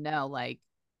wanted them to know, like,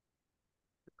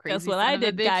 Guess crazy what son I of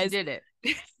a did, bitch guys? did it.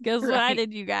 Guess what I Right.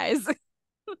 did, you guys?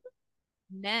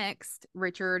 Next,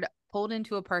 Richard pulled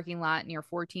into a parking lot near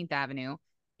 14th Avenue.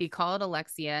 He called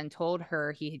Alexia and told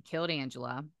her he had killed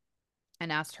Angela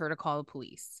and asked her to call the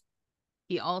police.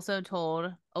 He also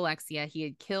told Alexia he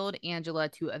had killed Angela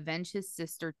to avenge his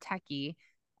sister Techie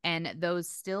and those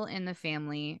still in the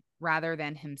family rather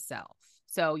than himself.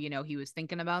 So, he was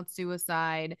thinking about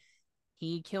suicide.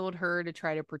 He killed her to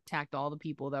try to protect all the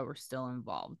people that were still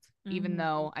involved. Even Mm-hmm.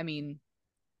 though, I mean,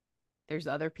 there's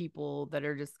other people that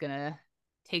are just going to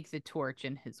take the torch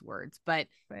in his words, but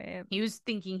Right. he was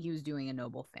thinking he was doing a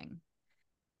noble thing.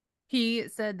 He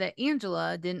said that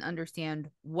Angela didn't understand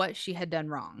what she had done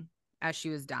wrong as she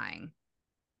was dying.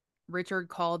 Richard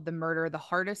called the murder the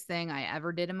hardest thing I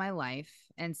ever did in my life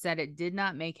and said it did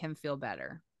not make him feel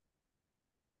better.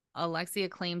 Alexia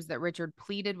claims that Richard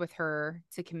pleaded with her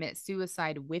to commit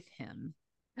suicide with him,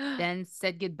 then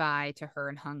said goodbye to her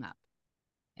and hung up.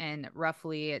 And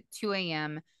roughly at 2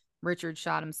 a.m., Richard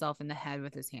shot himself in the head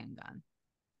with his handgun.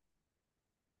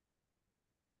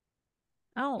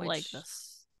 I don't like Which,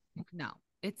 this. no,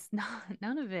 it's not.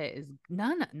 None of it is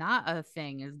none. Not a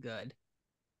thing is good.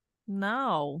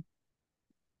 No.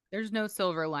 There's no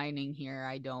silver lining here.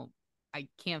 I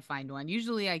can't find one.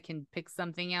 Usually I can pick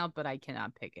something out, but I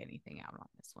cannot pick anything out on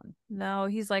this one. No,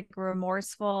 he's like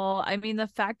remorseful. I mean, the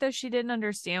fact that she didn't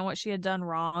understand what she had done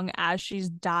wrong as she's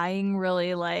dying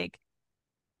really like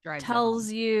Drives it home.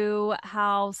 tells you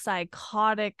how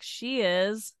psychotic she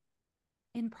is.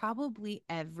 And probably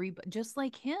everybody, just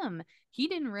like him, he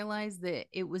didn't realize that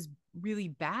it was really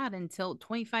bad until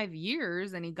 25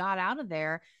 years and he got out of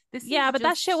there. This Yeah, is but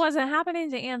that shit just, wasn't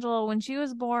happening to Angela when she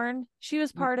was born. She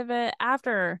was part of it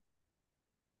after.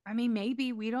 I mean,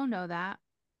 maybe we don't know that.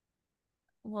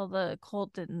 Well, the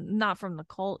cult didn't, not from the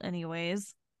cult,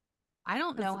 anyways, I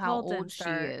don't because know the how cult old didn't she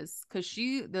start. is because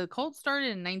the cult started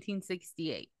in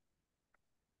 1968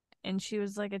 And she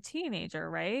was like a teenager,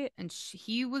 right? and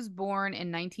he was born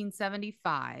in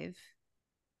 1975.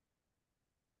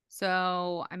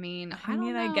 So, I mean, I I don't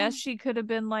mean, I guess know. she could have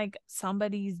been like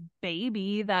somebody's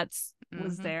baby that's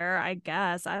was Hmm. there. I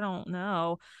guess I don't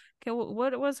know. Okay,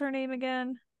 what was her name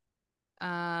again?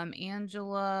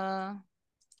 Angela,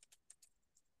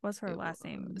 What's her it last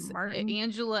name? was Martin.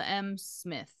 Angela M.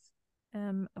 Smith.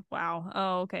 Wow.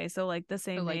 Oh, okay. So like the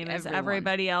So, same like name as everyone.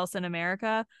 everybody else in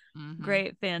America. Hmm.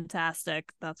 Great,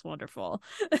 fantastic. That's wonderful.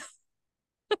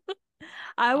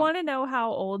 I Oh, want to know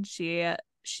how old she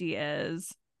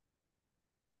is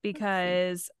let's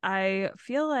see. because I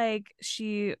feel like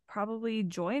she probably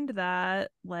joined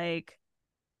that like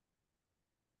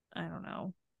I don't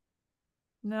know.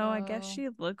 No, I guess So, she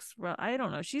looks I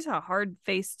don't know. She's a hard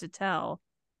face to tell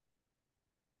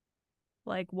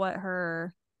like what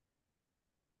her.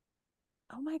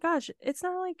 Oh my gosh, it's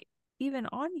not like even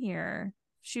on here.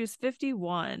 She was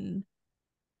 51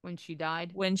 when she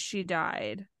died, when she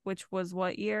died, which was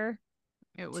what year?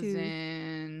 it was To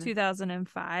in,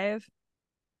 2005.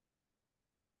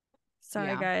 Sorry,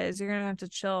 yeah, guys. You're going to have to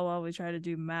chill while we try to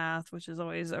do math, which is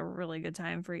always a really good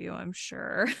time for you, I'm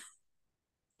sure.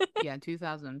 yeah,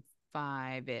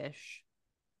 2005 ish.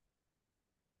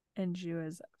 And she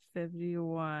was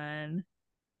 51.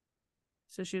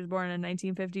 So she was born in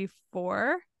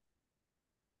 1954.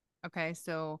 Okay,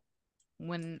 so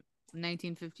when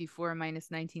 1954 minus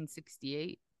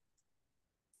 1968,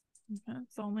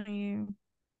 That's only.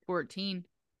 14.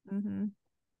 Mm-hmm.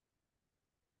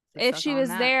 So suck on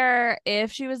that.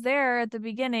 If she was there at the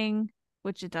beginning,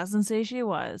 which it doesn't say she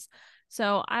was.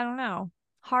 So I don't know.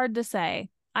 Hard to say.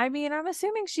 I mean, I'm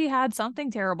assuming she had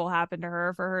something terrible happen to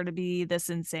her for her to be this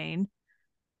insane.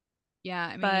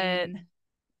 Yeah, I But mean,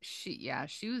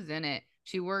 she was in it.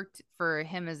 She worked for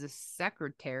him as a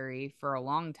secretary for a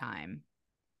long time.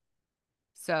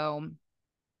 So,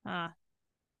 uh,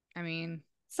 I mean,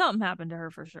 something happened to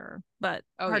her for sure, but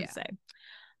Oh, hard yeah. to say.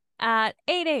 At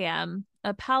 8 a.m.,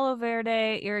 a Palo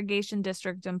Verde Irrigation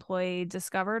District employee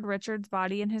discovered Richard's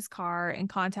body in his car and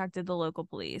contacted the local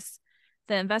police.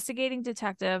 The investigating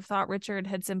detective thought Richard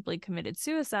had simply committed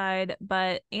suicide,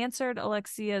 but answered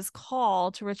Alexia's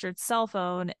call to Richard's cell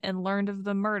phone and learned of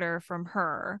the murder from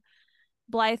her.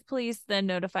 Blythe police then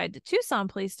notified the Tucson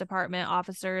Police Department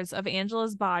officers of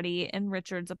Angela's body in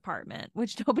Richard's apartment,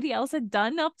 which nobody else had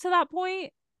done up to that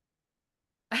point.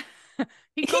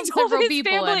 He He called told several his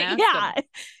people and family, asked yeah, them.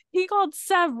 he called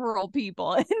several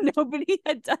people and nobody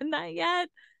had done that yet.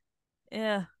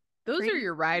 Yeah. Those are Crazy.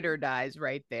 your ride or dies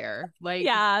right there. Like,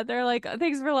 Yeah, they're like,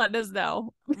 thanks for letting us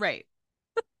know. right.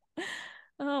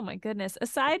 Oh my goodness.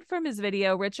 Aside from his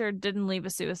video, Richard didn't leave a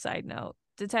suicide note.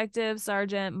 Detective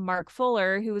Sergeant Mark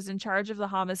Fuller, who was in charge of the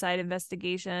homicide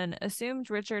investigation, assumed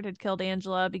Richard had killed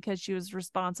Angela because she was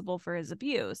responsible for his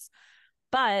abuse.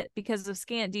 But because of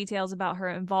scant details about her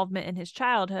involvement in his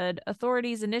childhood,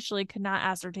 authorities initially could not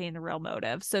ascertain the real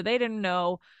motive. So they didn't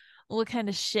know what kind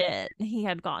of shit he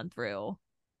had gone through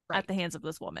at Right. the hands of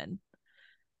this woman.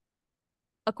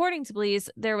 According to police,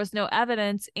 there was no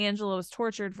evidence Angela was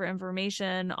tortured for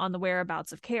information on the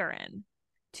whereabouts of Karen.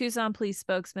 Tucson police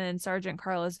spokesman Sergeant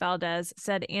Carlos Valdez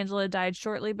said Angela died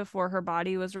shortly before her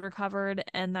body was recovered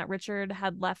and that Richard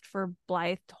had left for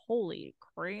Blythe. Holy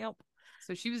crap.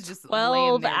 So she was just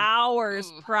laying 12 there. hours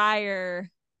Ugh. prior.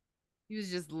 He was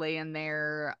just laying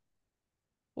there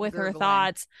with her gurgling.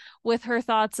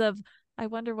 thoughts of, I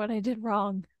wonder what I did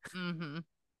wrong. Mm-hmm.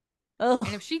 Ugh.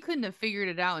 And if she couldn't have figured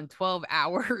it out in 12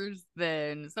 hours,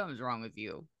 then something's wrong with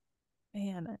you.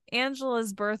 Man,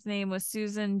 Angela's birth name was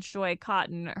Susan Joy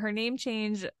Cotton. Her name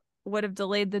change would have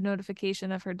delayed the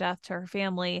notification of her death to her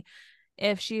family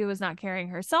if she was not carrying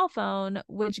her cell phone,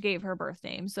 which gave her birth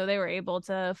name. So they were able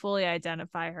to fully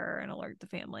identify her and alert the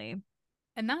family.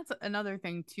 And that's another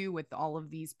thing too with all of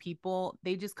these people.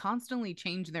 They just constantly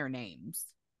change their names,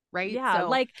 right? Yeah, So,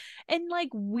 like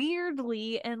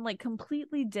weirdly and like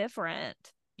completely different.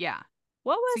 yeah.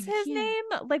 What So was you his can't,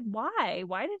 name? Like, why?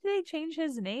 Why did they change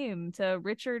his name to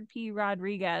Richard P.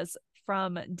 Rodriguez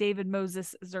from David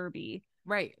Moses Zerby?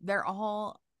 right.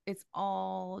 It's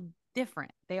all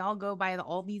different. They all go by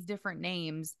all these different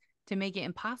names to make it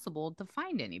impossible to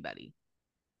find anybody.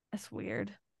 That's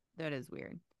weird. That is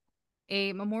weird.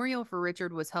 A memorial for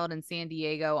Richard was held in San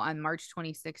Diego on March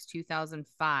 26,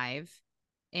 2005.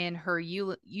 In her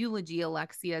eulogy,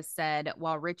 Alexia said,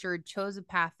 while Richard chose a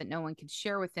path that no one could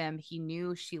share with him, he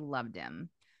knew she loved him.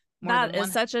 More That than is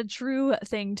one, such a true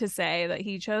thing to say, that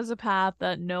he chose a path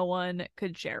that no one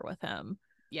could share with him.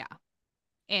 yeah.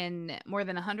 And more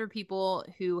than 100 people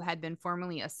who had been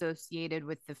formerly associated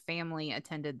with the family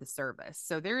attended the service.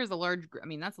 So there is a large, I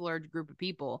mean, that's a large group of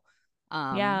people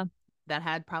Yeah. that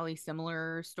had probably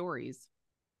similar stories.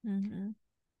 Mm-hmm.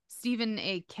 Stephen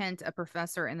A. Kent, a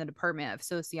professor in the Department of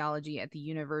Sociology at the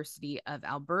University of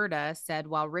Alberta, said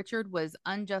while Richard was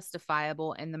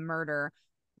unjustifiable in the murder,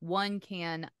 one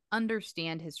can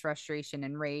understand his frustration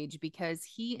and rage because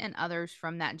he and others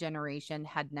from that generation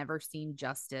had never seen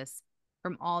justice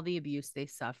from all the abuse they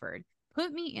suffered.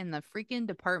 Put me in the freaking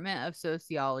Department of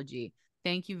Sociology.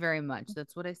 Thank you very much.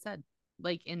 That's what I said,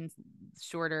 like in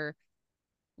shorter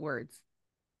words.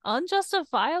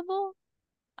 Unjustifiable?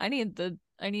 I need the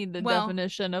Well,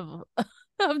 definition of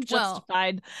well,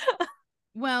 justified.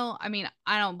 Well, I mean,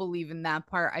 I don't believe in that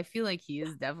part. I feel like he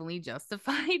is definitely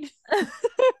justified,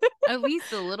 at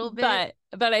least a little bit.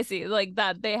 But I see, like,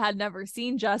 that they had never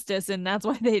seen justice and that's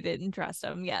why they didn't trust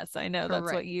him. Yes, I know that's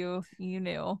what Correct. you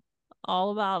knew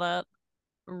all about it.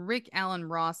 Rick Allen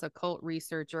Ross, a cult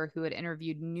researcher who had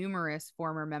interviewed numerous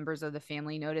former members of the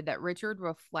family, noted that Richard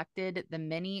reflected the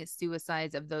many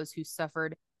suicides of those who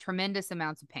suffered tremendous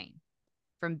amounts of pain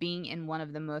from being in one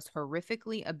of the most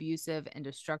horrifically abusive and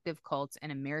destructive cults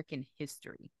in American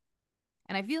history.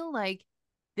 And I feel like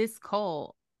this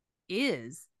cult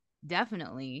is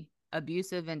definitely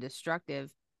abusive and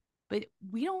destructive, but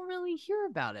we don't really hear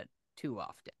about it too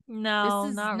often. This No,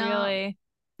 is not not really.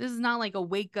 this is not like a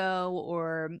Waco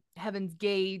or Heaven's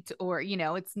Gate or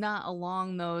it's not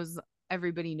along those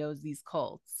everybody knows these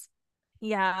cults.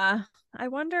 Yeah. I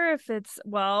wonder if it's,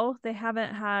 well, they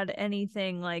haven't had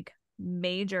anything like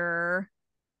major,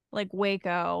 like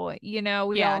Waco, we Yeah,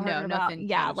 all no, heard about, nothing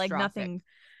catastrophic. nothing,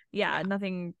 yeah, Yeah,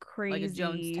 nothing like a crazy.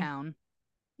 Jonestown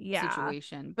Yeah.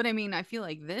 situation. But I mean, I feel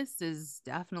like this is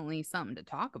definitely something to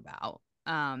talk about.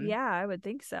 Yeah, I would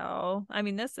think so. I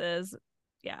mean, this is,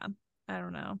 yeah, I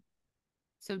don't know.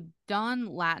 So, Don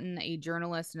Lattin, a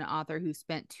journalist and author who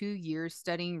spent 2 years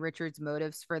studying Richard's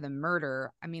motives for the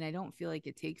murder. I mean, I don't feel like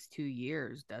it takes 2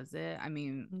 years, does it? I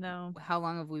mean, No. how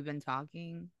long have we been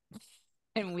talking?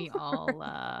 And we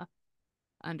all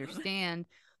understand.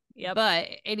 Yep. But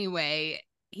anyway,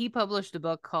 he published a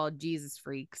book called Jesus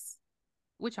Freaks,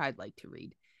 which I'd like to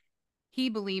read. He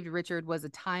believed Richard was a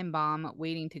time bomb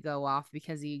waiting to go off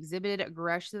because he exhibited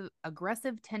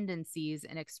aggressive tendencies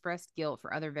and expressed guilt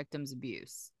for other victims'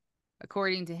 abuse.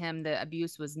 According to him, the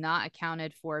abuse was not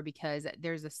accounted for because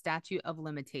there's a statute of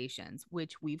limitations,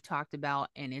 which we've talked about,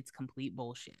 and it's complete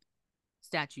bullshit.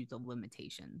 Statutes of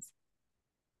limitations.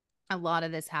 A lot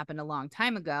of this happened a long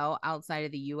time ago outside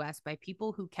of the US by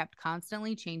people who kept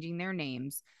constantly changing their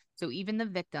names. So even the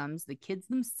victims, the kids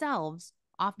themselves,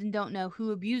 often don't know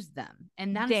who abused them.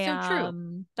 And that is so true.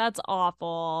 Damn. That's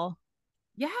awful.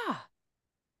 Yeah.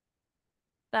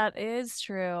 That is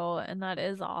true. And that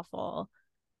is awful.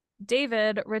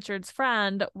 David, Richard's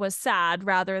friend, was sad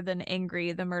rather than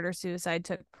angry the murder suicide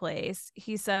took place.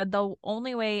 He said the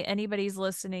only way anybody's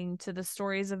listening to the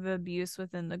stories of abuse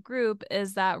within the group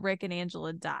is that Rick and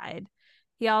Angela died.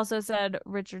 He also said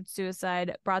Richard's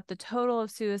suicide brought the total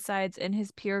of suicides in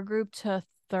his peer group to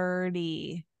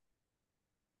 30.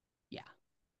 Yeah.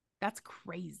 That's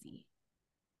crazy.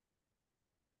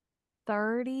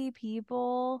 30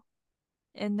 people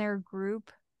in their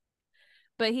group.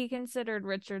 But he considered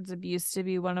Richard's abuse to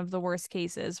be one of the worst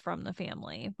cases from the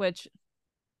family, which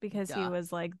because he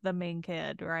was like the main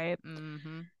kid, right?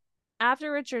 Mm-hmm.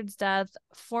 After Richard's death,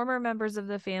 former members of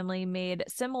the family made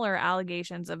similar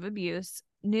allegations of abuse.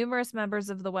 Numerous members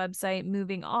of the website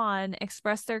Moving On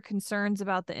expressed their concerns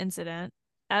about the incident.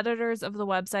 Editors of the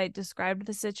website described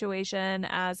the situation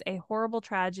as a horrible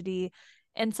tragedy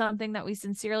and something that we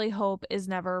sincerely hope is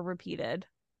never repeated.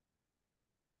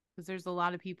 Because there's a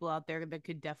lot of people out there that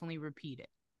could definitely repeat it.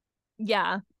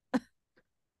 Yeah.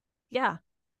 Yeah.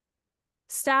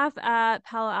 Staff at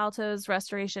Palo Alto's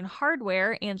Restoration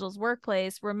Hardware, Angel's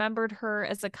workplace, remembered her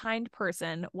as a kind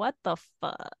person. What the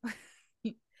fuck?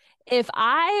 If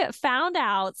I found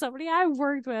out somebody I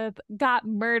worked with got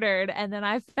murdered and then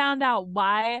I found out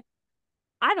why,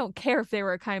 I don't care if they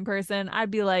were a kind person.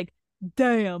 I'd be like,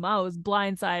 damn, I was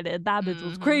blindsided. That bitch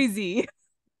was crazy.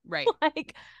 Right.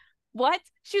 Like, what?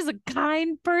 She's a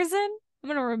kind person? I'm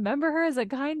going to remember her as a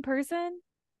kind person?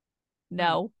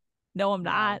 No. No, I'm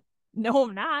not. No,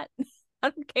 I'm not. I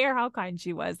don't care how kind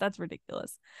she was. That's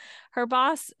ridiculous. Her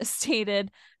boss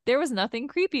stated there was nothing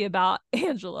creepy about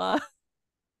Angela.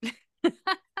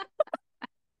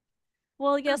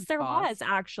 Well, yes, there was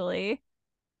actually.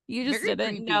 You just Very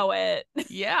didn't creepy. know it.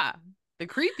 Yeah. The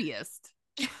creepiest.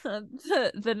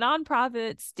 The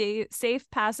nonprofit Safe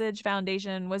Passage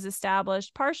Foundation was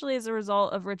established partially as a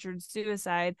result of Richard's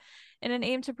suicide in an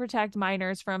aim to protect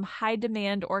minors from high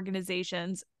demand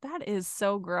organizations. That is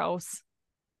so gross.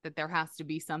 That there has to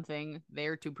be something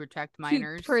there to protect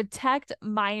minors. To protect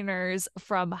minors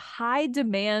from high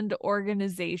demand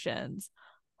organizations.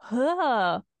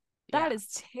 Huh. That is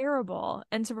terrible.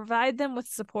 And to provide them with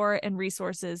support and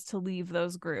resources to leave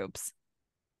those groups.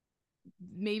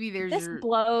 Maybe there's this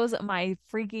blows my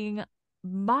freaking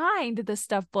mind. This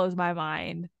stuff blows my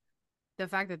mind. The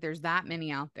fact that there's that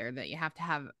many out there that you have to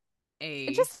have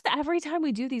a just every time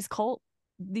we do these cult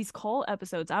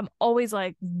episodes, I'm always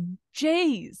like,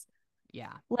 jeez.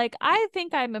 Yeah. Like, I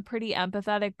think I'm a pretty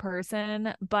empathetic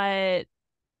person, but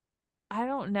I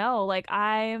don't know. Like,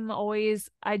 I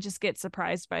just get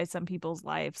surprised by some people's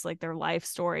lives, like their life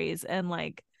stories, and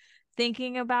like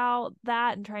thinking about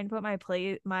that and trying to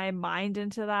put my mind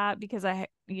into that because I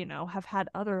have had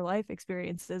other life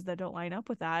experiences that don't line up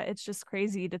with that. It's just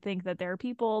crazy to think that there are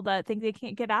people that think they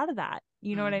can't get out of that.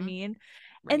 You know what I mean?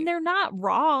 Right. And they're not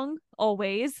wrong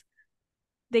always.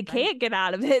 They can't get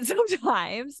out of it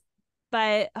sometimes,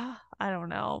 but I don't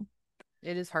know.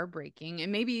 It is heartbreaking,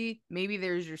 and maybe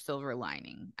there's your silver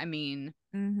lining. I mean,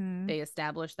 they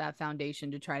established that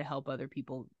foundation to try to help other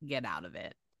people get out of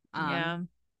it. Yeah.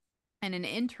 In an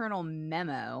internal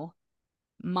memo,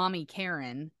 Mommy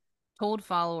Karen told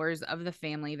followers of the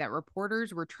family that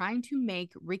reporters were trying to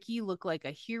make Ricky look like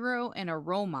a hero and a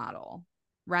role model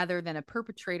rather than a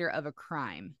perpetrator of a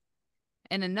crime.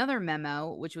 In another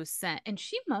memo, which was sent, and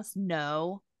she must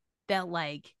know that,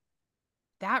 like,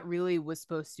 that really was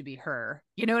supposed to be her.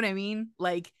 You know what I mean?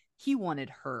 Like, he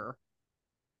wanted her.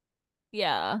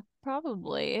 Yeah,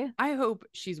 probably. I hope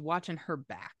she's watching her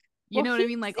back. You know what I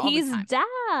mean? Like, all the time. He's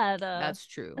dad. That's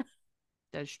true.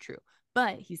 That's true.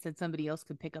 But he said somebody else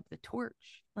could pick up the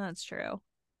torch. That's true.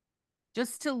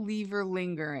 Just to leave her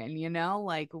lingering,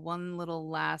 like one little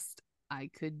last, I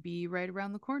could be right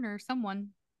around the corner, someone.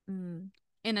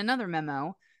 In another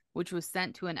memo, which was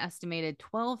sent to an estimated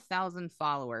 12,000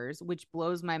 followers, which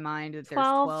blows my mind that there's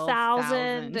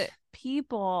 12,000. 12,000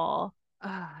 people.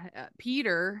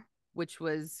 Peter, which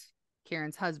was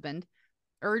Karen's husband,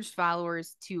 urged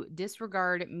followers to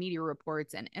disregard media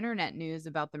reports and internet news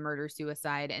about the murder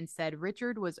suicide and said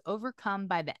Richard was overcome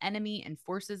by the enemy and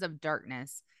forces of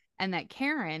darkness, and that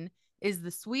Karen is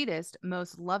the sweetest,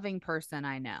 most loving person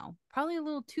I know. Probably a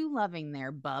little too loving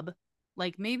there, bub.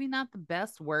 Like, maybe not the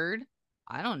best word.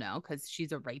 I don't know, because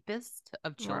she's a rapist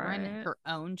of children, Right. her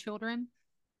own children.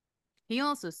 He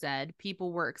also said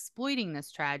people were exploiting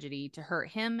this tragedy to hurt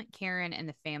him, Karen, and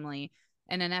the family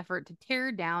in an effort to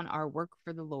tear down our work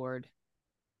for the Lord.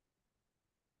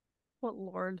 What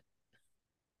Lord?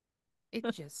 It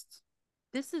just,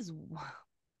 this is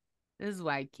this is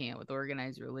why I can't with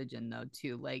organized religion though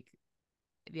too. Like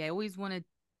they always want to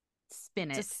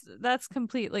spin it. That's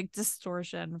complete like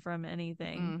distortion from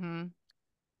anything. Mm-hmm.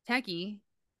 Techie,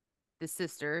 the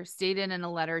sister, stated in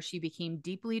a letter she became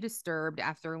deeply disturbed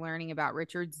after learning about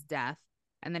Richard's death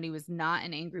and that he was not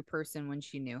an angry person when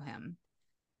she knew him.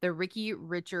 The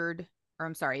Richard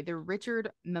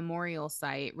Memorial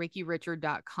site,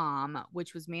 RickyRichard.com,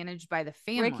 which was managed by the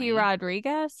family. Ricky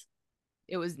Rodriguez?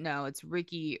 It's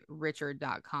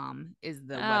RickyRichard.com is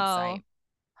the Oh. website.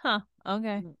 Huh.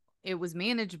 Okay. It was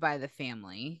managed by the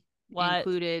family. What?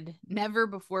 Included never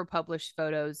before published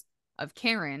photos of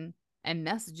Karen and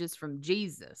messages from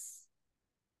Jesus.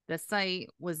 The site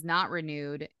was not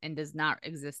renewed and does not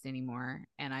exist anymore.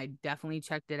 And I definitely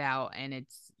checked it out. And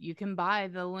you can buy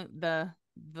the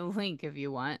link if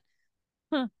you want.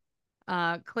 Huh.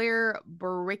 Claire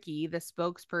Baricki, the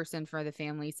spokesperson for the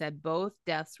family, said both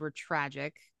deaths were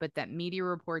tragic, but that media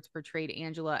reports portrayed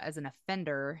Angela as an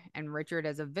offender and Richard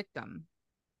as a victim.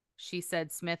 She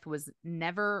said Smith was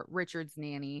never Richard's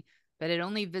nanny, but had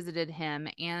only visited him,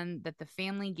 and that the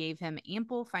family gave him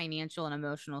ample financial and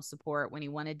emotional support when he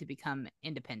wanted to become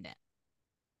independent.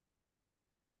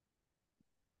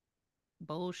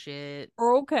 Bullshit.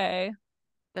 Okay.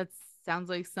 That sounds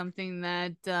like something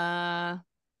that the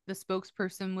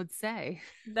spokesperson would say.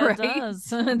 That right? does.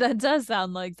 That does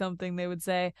sound like something they would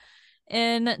say.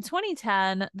 In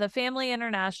 2010, the Family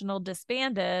International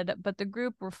disbanded, but the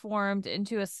group reformed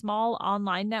into a small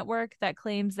online network that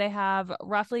claims they have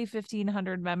roughly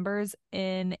 1,500 members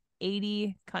in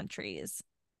 80 countries.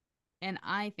 And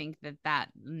I think that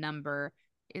number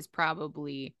is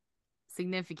probably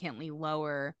significantly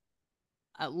lower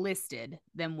listed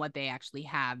than what they actually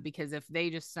have, because if they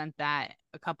just sent that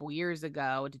a couple years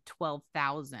ago to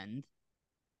 12,000,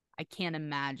 I can't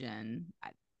imagine.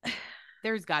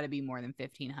 There's got to be more than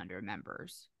 1,500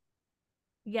 members.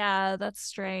 Yeah, that's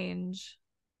strange.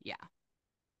 Yeah.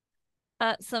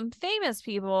 Some famous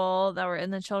people that were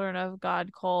in the Children of God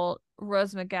cult,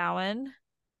 Rose McGowan,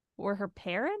 were her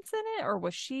parents in it or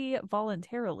was she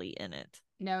voluntarily in it?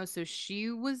 No, so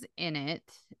she was in it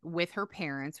with her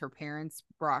parents. Her parents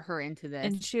brought her into this.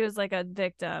 And she was like a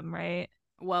victim, right?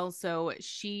 Well, so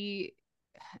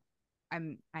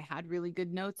I had really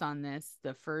good notes on this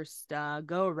the first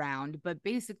go around, but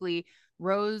basically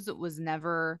Rose was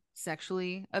never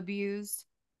sexually abused.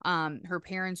 Her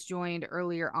parents joined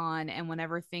earlier on, and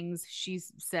whenever things she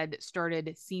said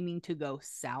started seeming to go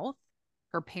south,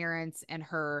 her parents and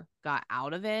her got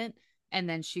out of it, and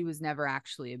then she was never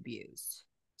actually abused.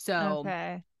 So,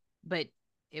 okay. But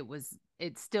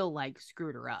it still like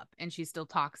screwed her up, and she still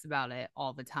talks about it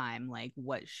all the time, like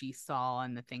what she saw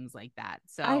and the things like that.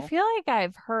 So I feel like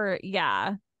I've heard,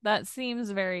 yeah, that seems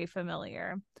very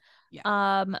familiar.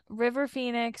 Yeah. River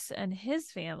Phoenix and his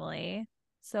family.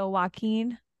 So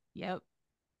Joaquin. Yep.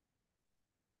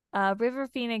 River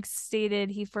Phoenix stated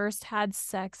he first had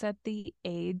sex at the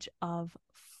age of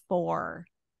 4.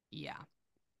 Yeah.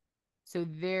 So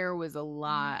there was a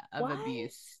lot of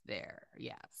abuse there.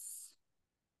 Yes.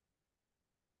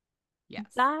 Yes.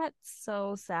 That's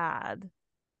so sad.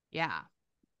 Yeah.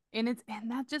 And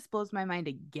that just blows my mind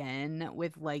again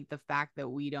with like the fact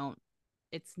that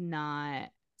it's not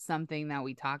something that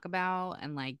we talk about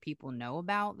and like people know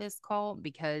about this cult,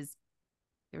 because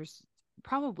there's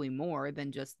probably more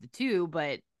than just the two,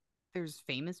 but there's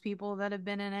famous people that have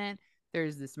been in it.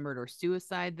 There's this murder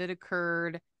suicide that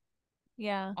occurred.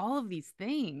 Yeah. All of these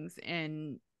things.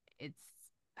 And I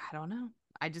don't know.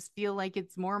 I just feel like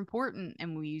it's more important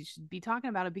and we should be talking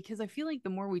about it, because I feel like the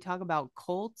more we talk about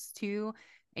cults too,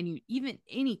 and even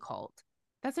any cult,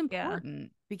 that's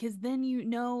important, because then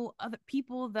other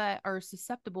people that are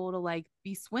susceptible to like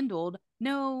be swindled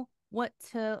know what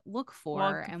to look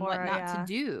for and what not to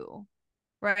do.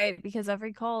 Right, because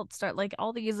every cult start like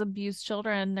all these abused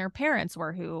children, their parents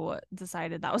were who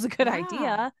decided that was a good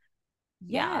idea.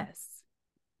 Yeah. Yes.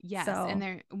 Yes. And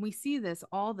So, we see this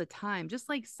all the time, just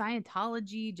like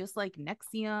Scientology, just like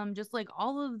Nexium, just like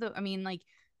all of the, I mean, like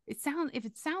if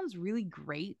it sounds really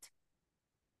great,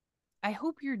 I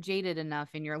hope you're jaded enough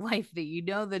in your life that you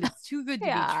know that it's too good to be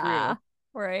yeah.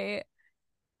 true. Right.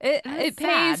 It And it it's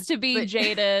pays sad, to be but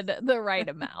jaded the right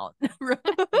amount.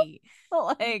 right.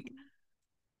 Like,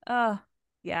 uh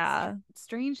yeah.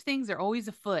 Strange things are always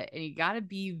afoot and you got to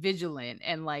be vigilant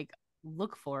and like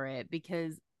look for it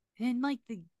because then like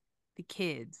the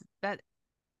kids that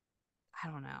I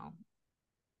don't know,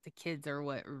 the kids are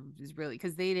what is really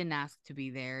because they didn't ask to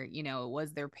be there, you know, it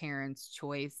was their parents'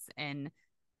 choice. And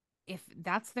if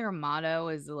that's their motto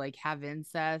is to like have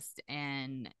incest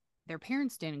and their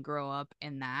parents didn't grow up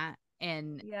in that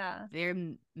and Yeah. they're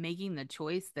making the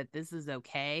choice that this is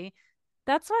okay.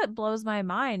 That's what blows my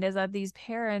mind is that these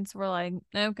parents were like,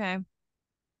 okay.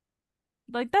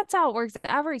 Like that's how it works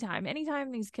every time.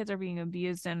 Anytime these kids are being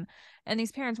abused and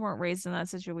these parents weren't raised in that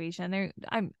situation.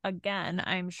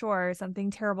 I'm sure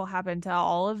something terrible happened to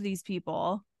all of these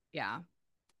people. Yeah.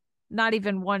 Not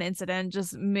even one incident,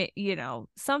 just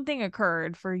something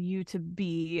occurred for you to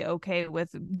be okay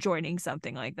with joining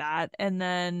something like that. And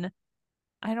then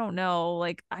I don't know,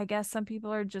 like I guess some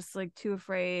people are just like too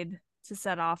afraid to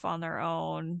set off on their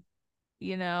own,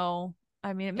 you know.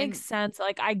 I mean, it makes And sense.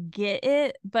 Like I get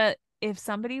it, but if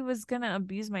somebody was gonna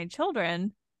abuse my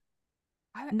children,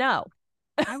 I no.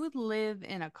 I would live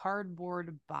in a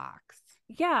cardboard box.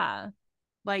 Yeah,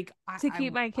 Like to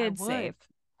keep my I kids would. safe.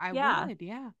 I Yeah. would,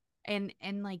 yeah. And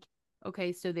like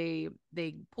okay, so they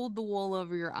pulled the wool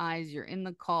over your eyes, you're in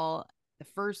the call. The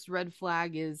first red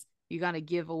flag is you got to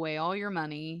give away all your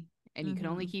money and you can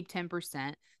only Mm-hmm. keep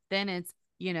 10%. Then it's,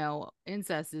 you know,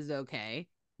 incest is okay.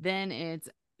 Then it's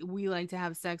we like to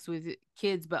have sex with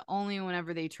kids but only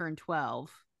whenever they turn 12.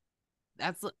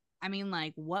 That's I mean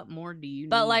like what more do you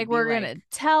But need to like be we're gonna like,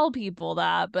 tell people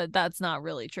that, but that's not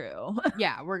really true.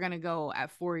 yeah, we're going to go at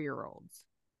 4-year olds.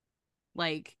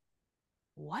 Like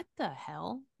what the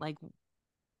hell? Like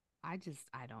I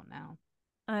don't know.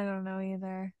 I don't know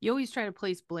either. You always try to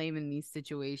place blame in these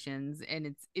situations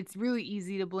and it's really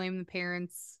easy to blame the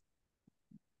parents.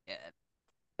 Uh,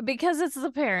 Because it's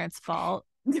the parents' fault.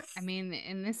 I mean,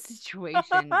 in this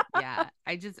situation, yeah,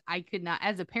 I could not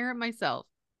as a parent myself,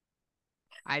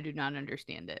 I do not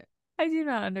understand it. I do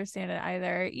not understand it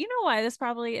either. You know why this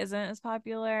probably isn't as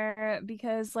popular?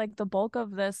 Because like the bulk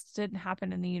of this didn't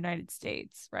happen in the United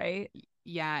States, right?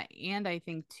 Yeah, and I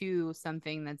think too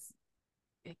something that's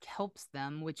it helps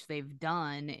them, which they've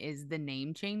done, is the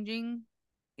name changing.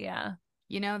 Yeah.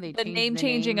 You know, they The changed name the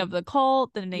changing of name. the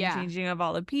cult, the name Yeah, changing of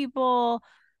all the people,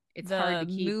 it's hard the to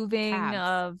keep moving tabs.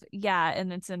 of, yeah,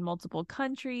 and it's in multiple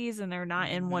countries and they're not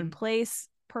in one Mm-hmm. place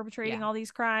perpetrating Yeah, all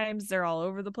these crimes. They're all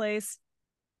over the place.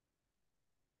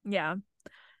 Yeah.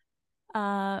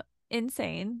 Uh,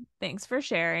 insane. Thanks for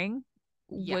sharing.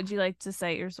 yeah. Would you like to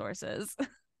cite your sources?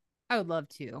 I would love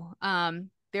to.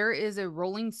 There is a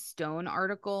Rolling Stone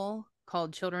article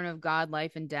called Children of God,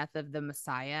 Life and Death of the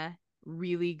Messiah.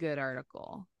 Really good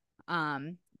article.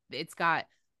 It's got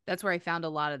that's where I found a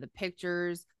lot of the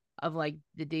pictures of like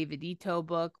the David Ito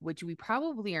book, which we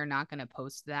probably are not going to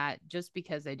post that just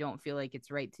because I don't feel like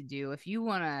it's right to do. If you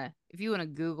want to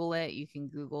Google it, you can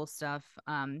Google stuff.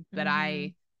 But Mm-hmm.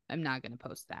 I'm not going to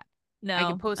post that. I could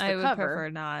No, post the I would cover, prefer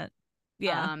not.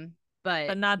 Yeah, um, but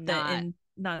but not not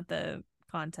not the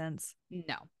contents.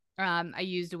 no. I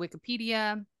used a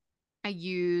Wikipedia. I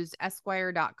used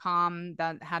Esquire.com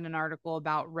that had an article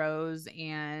about Rose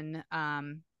and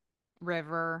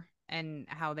River and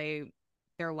how their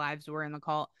lives were in the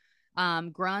cult.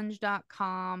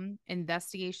 Grunge.com,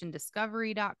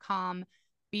 investigationdiscovery.com,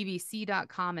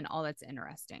 BBC.com, and all that's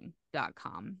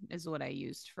interesting.com is what I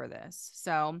used for this.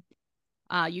 So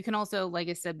you can also, like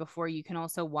I said before, you can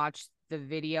also watch the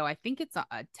video. I think it's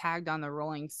tagged on the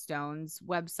Rolling Stones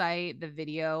website, the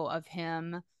video of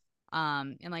him.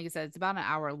 And like I said, it's about an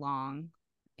hour long,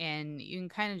 and you can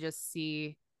kind of just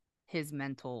see his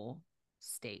mental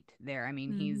state there. I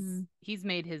mean, Mm-hmm. he's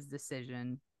made his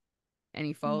decision and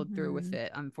he followed through with Mm-hmm.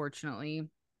 it, unfortunately.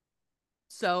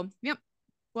 So, yep.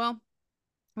 Well,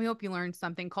 we hope you learned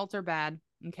something. Cults are bad.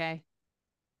 Okay.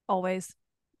 Always.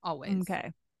 Always.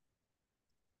 Okay.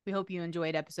 We hope you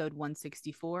enjoyed episode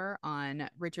 164 on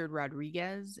Richard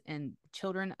Rodriguez and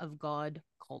Children of God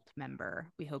cult member.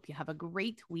 We hope you have a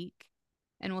great week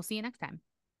and we'll see you next time.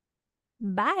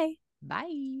 Bye.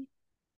 Bye.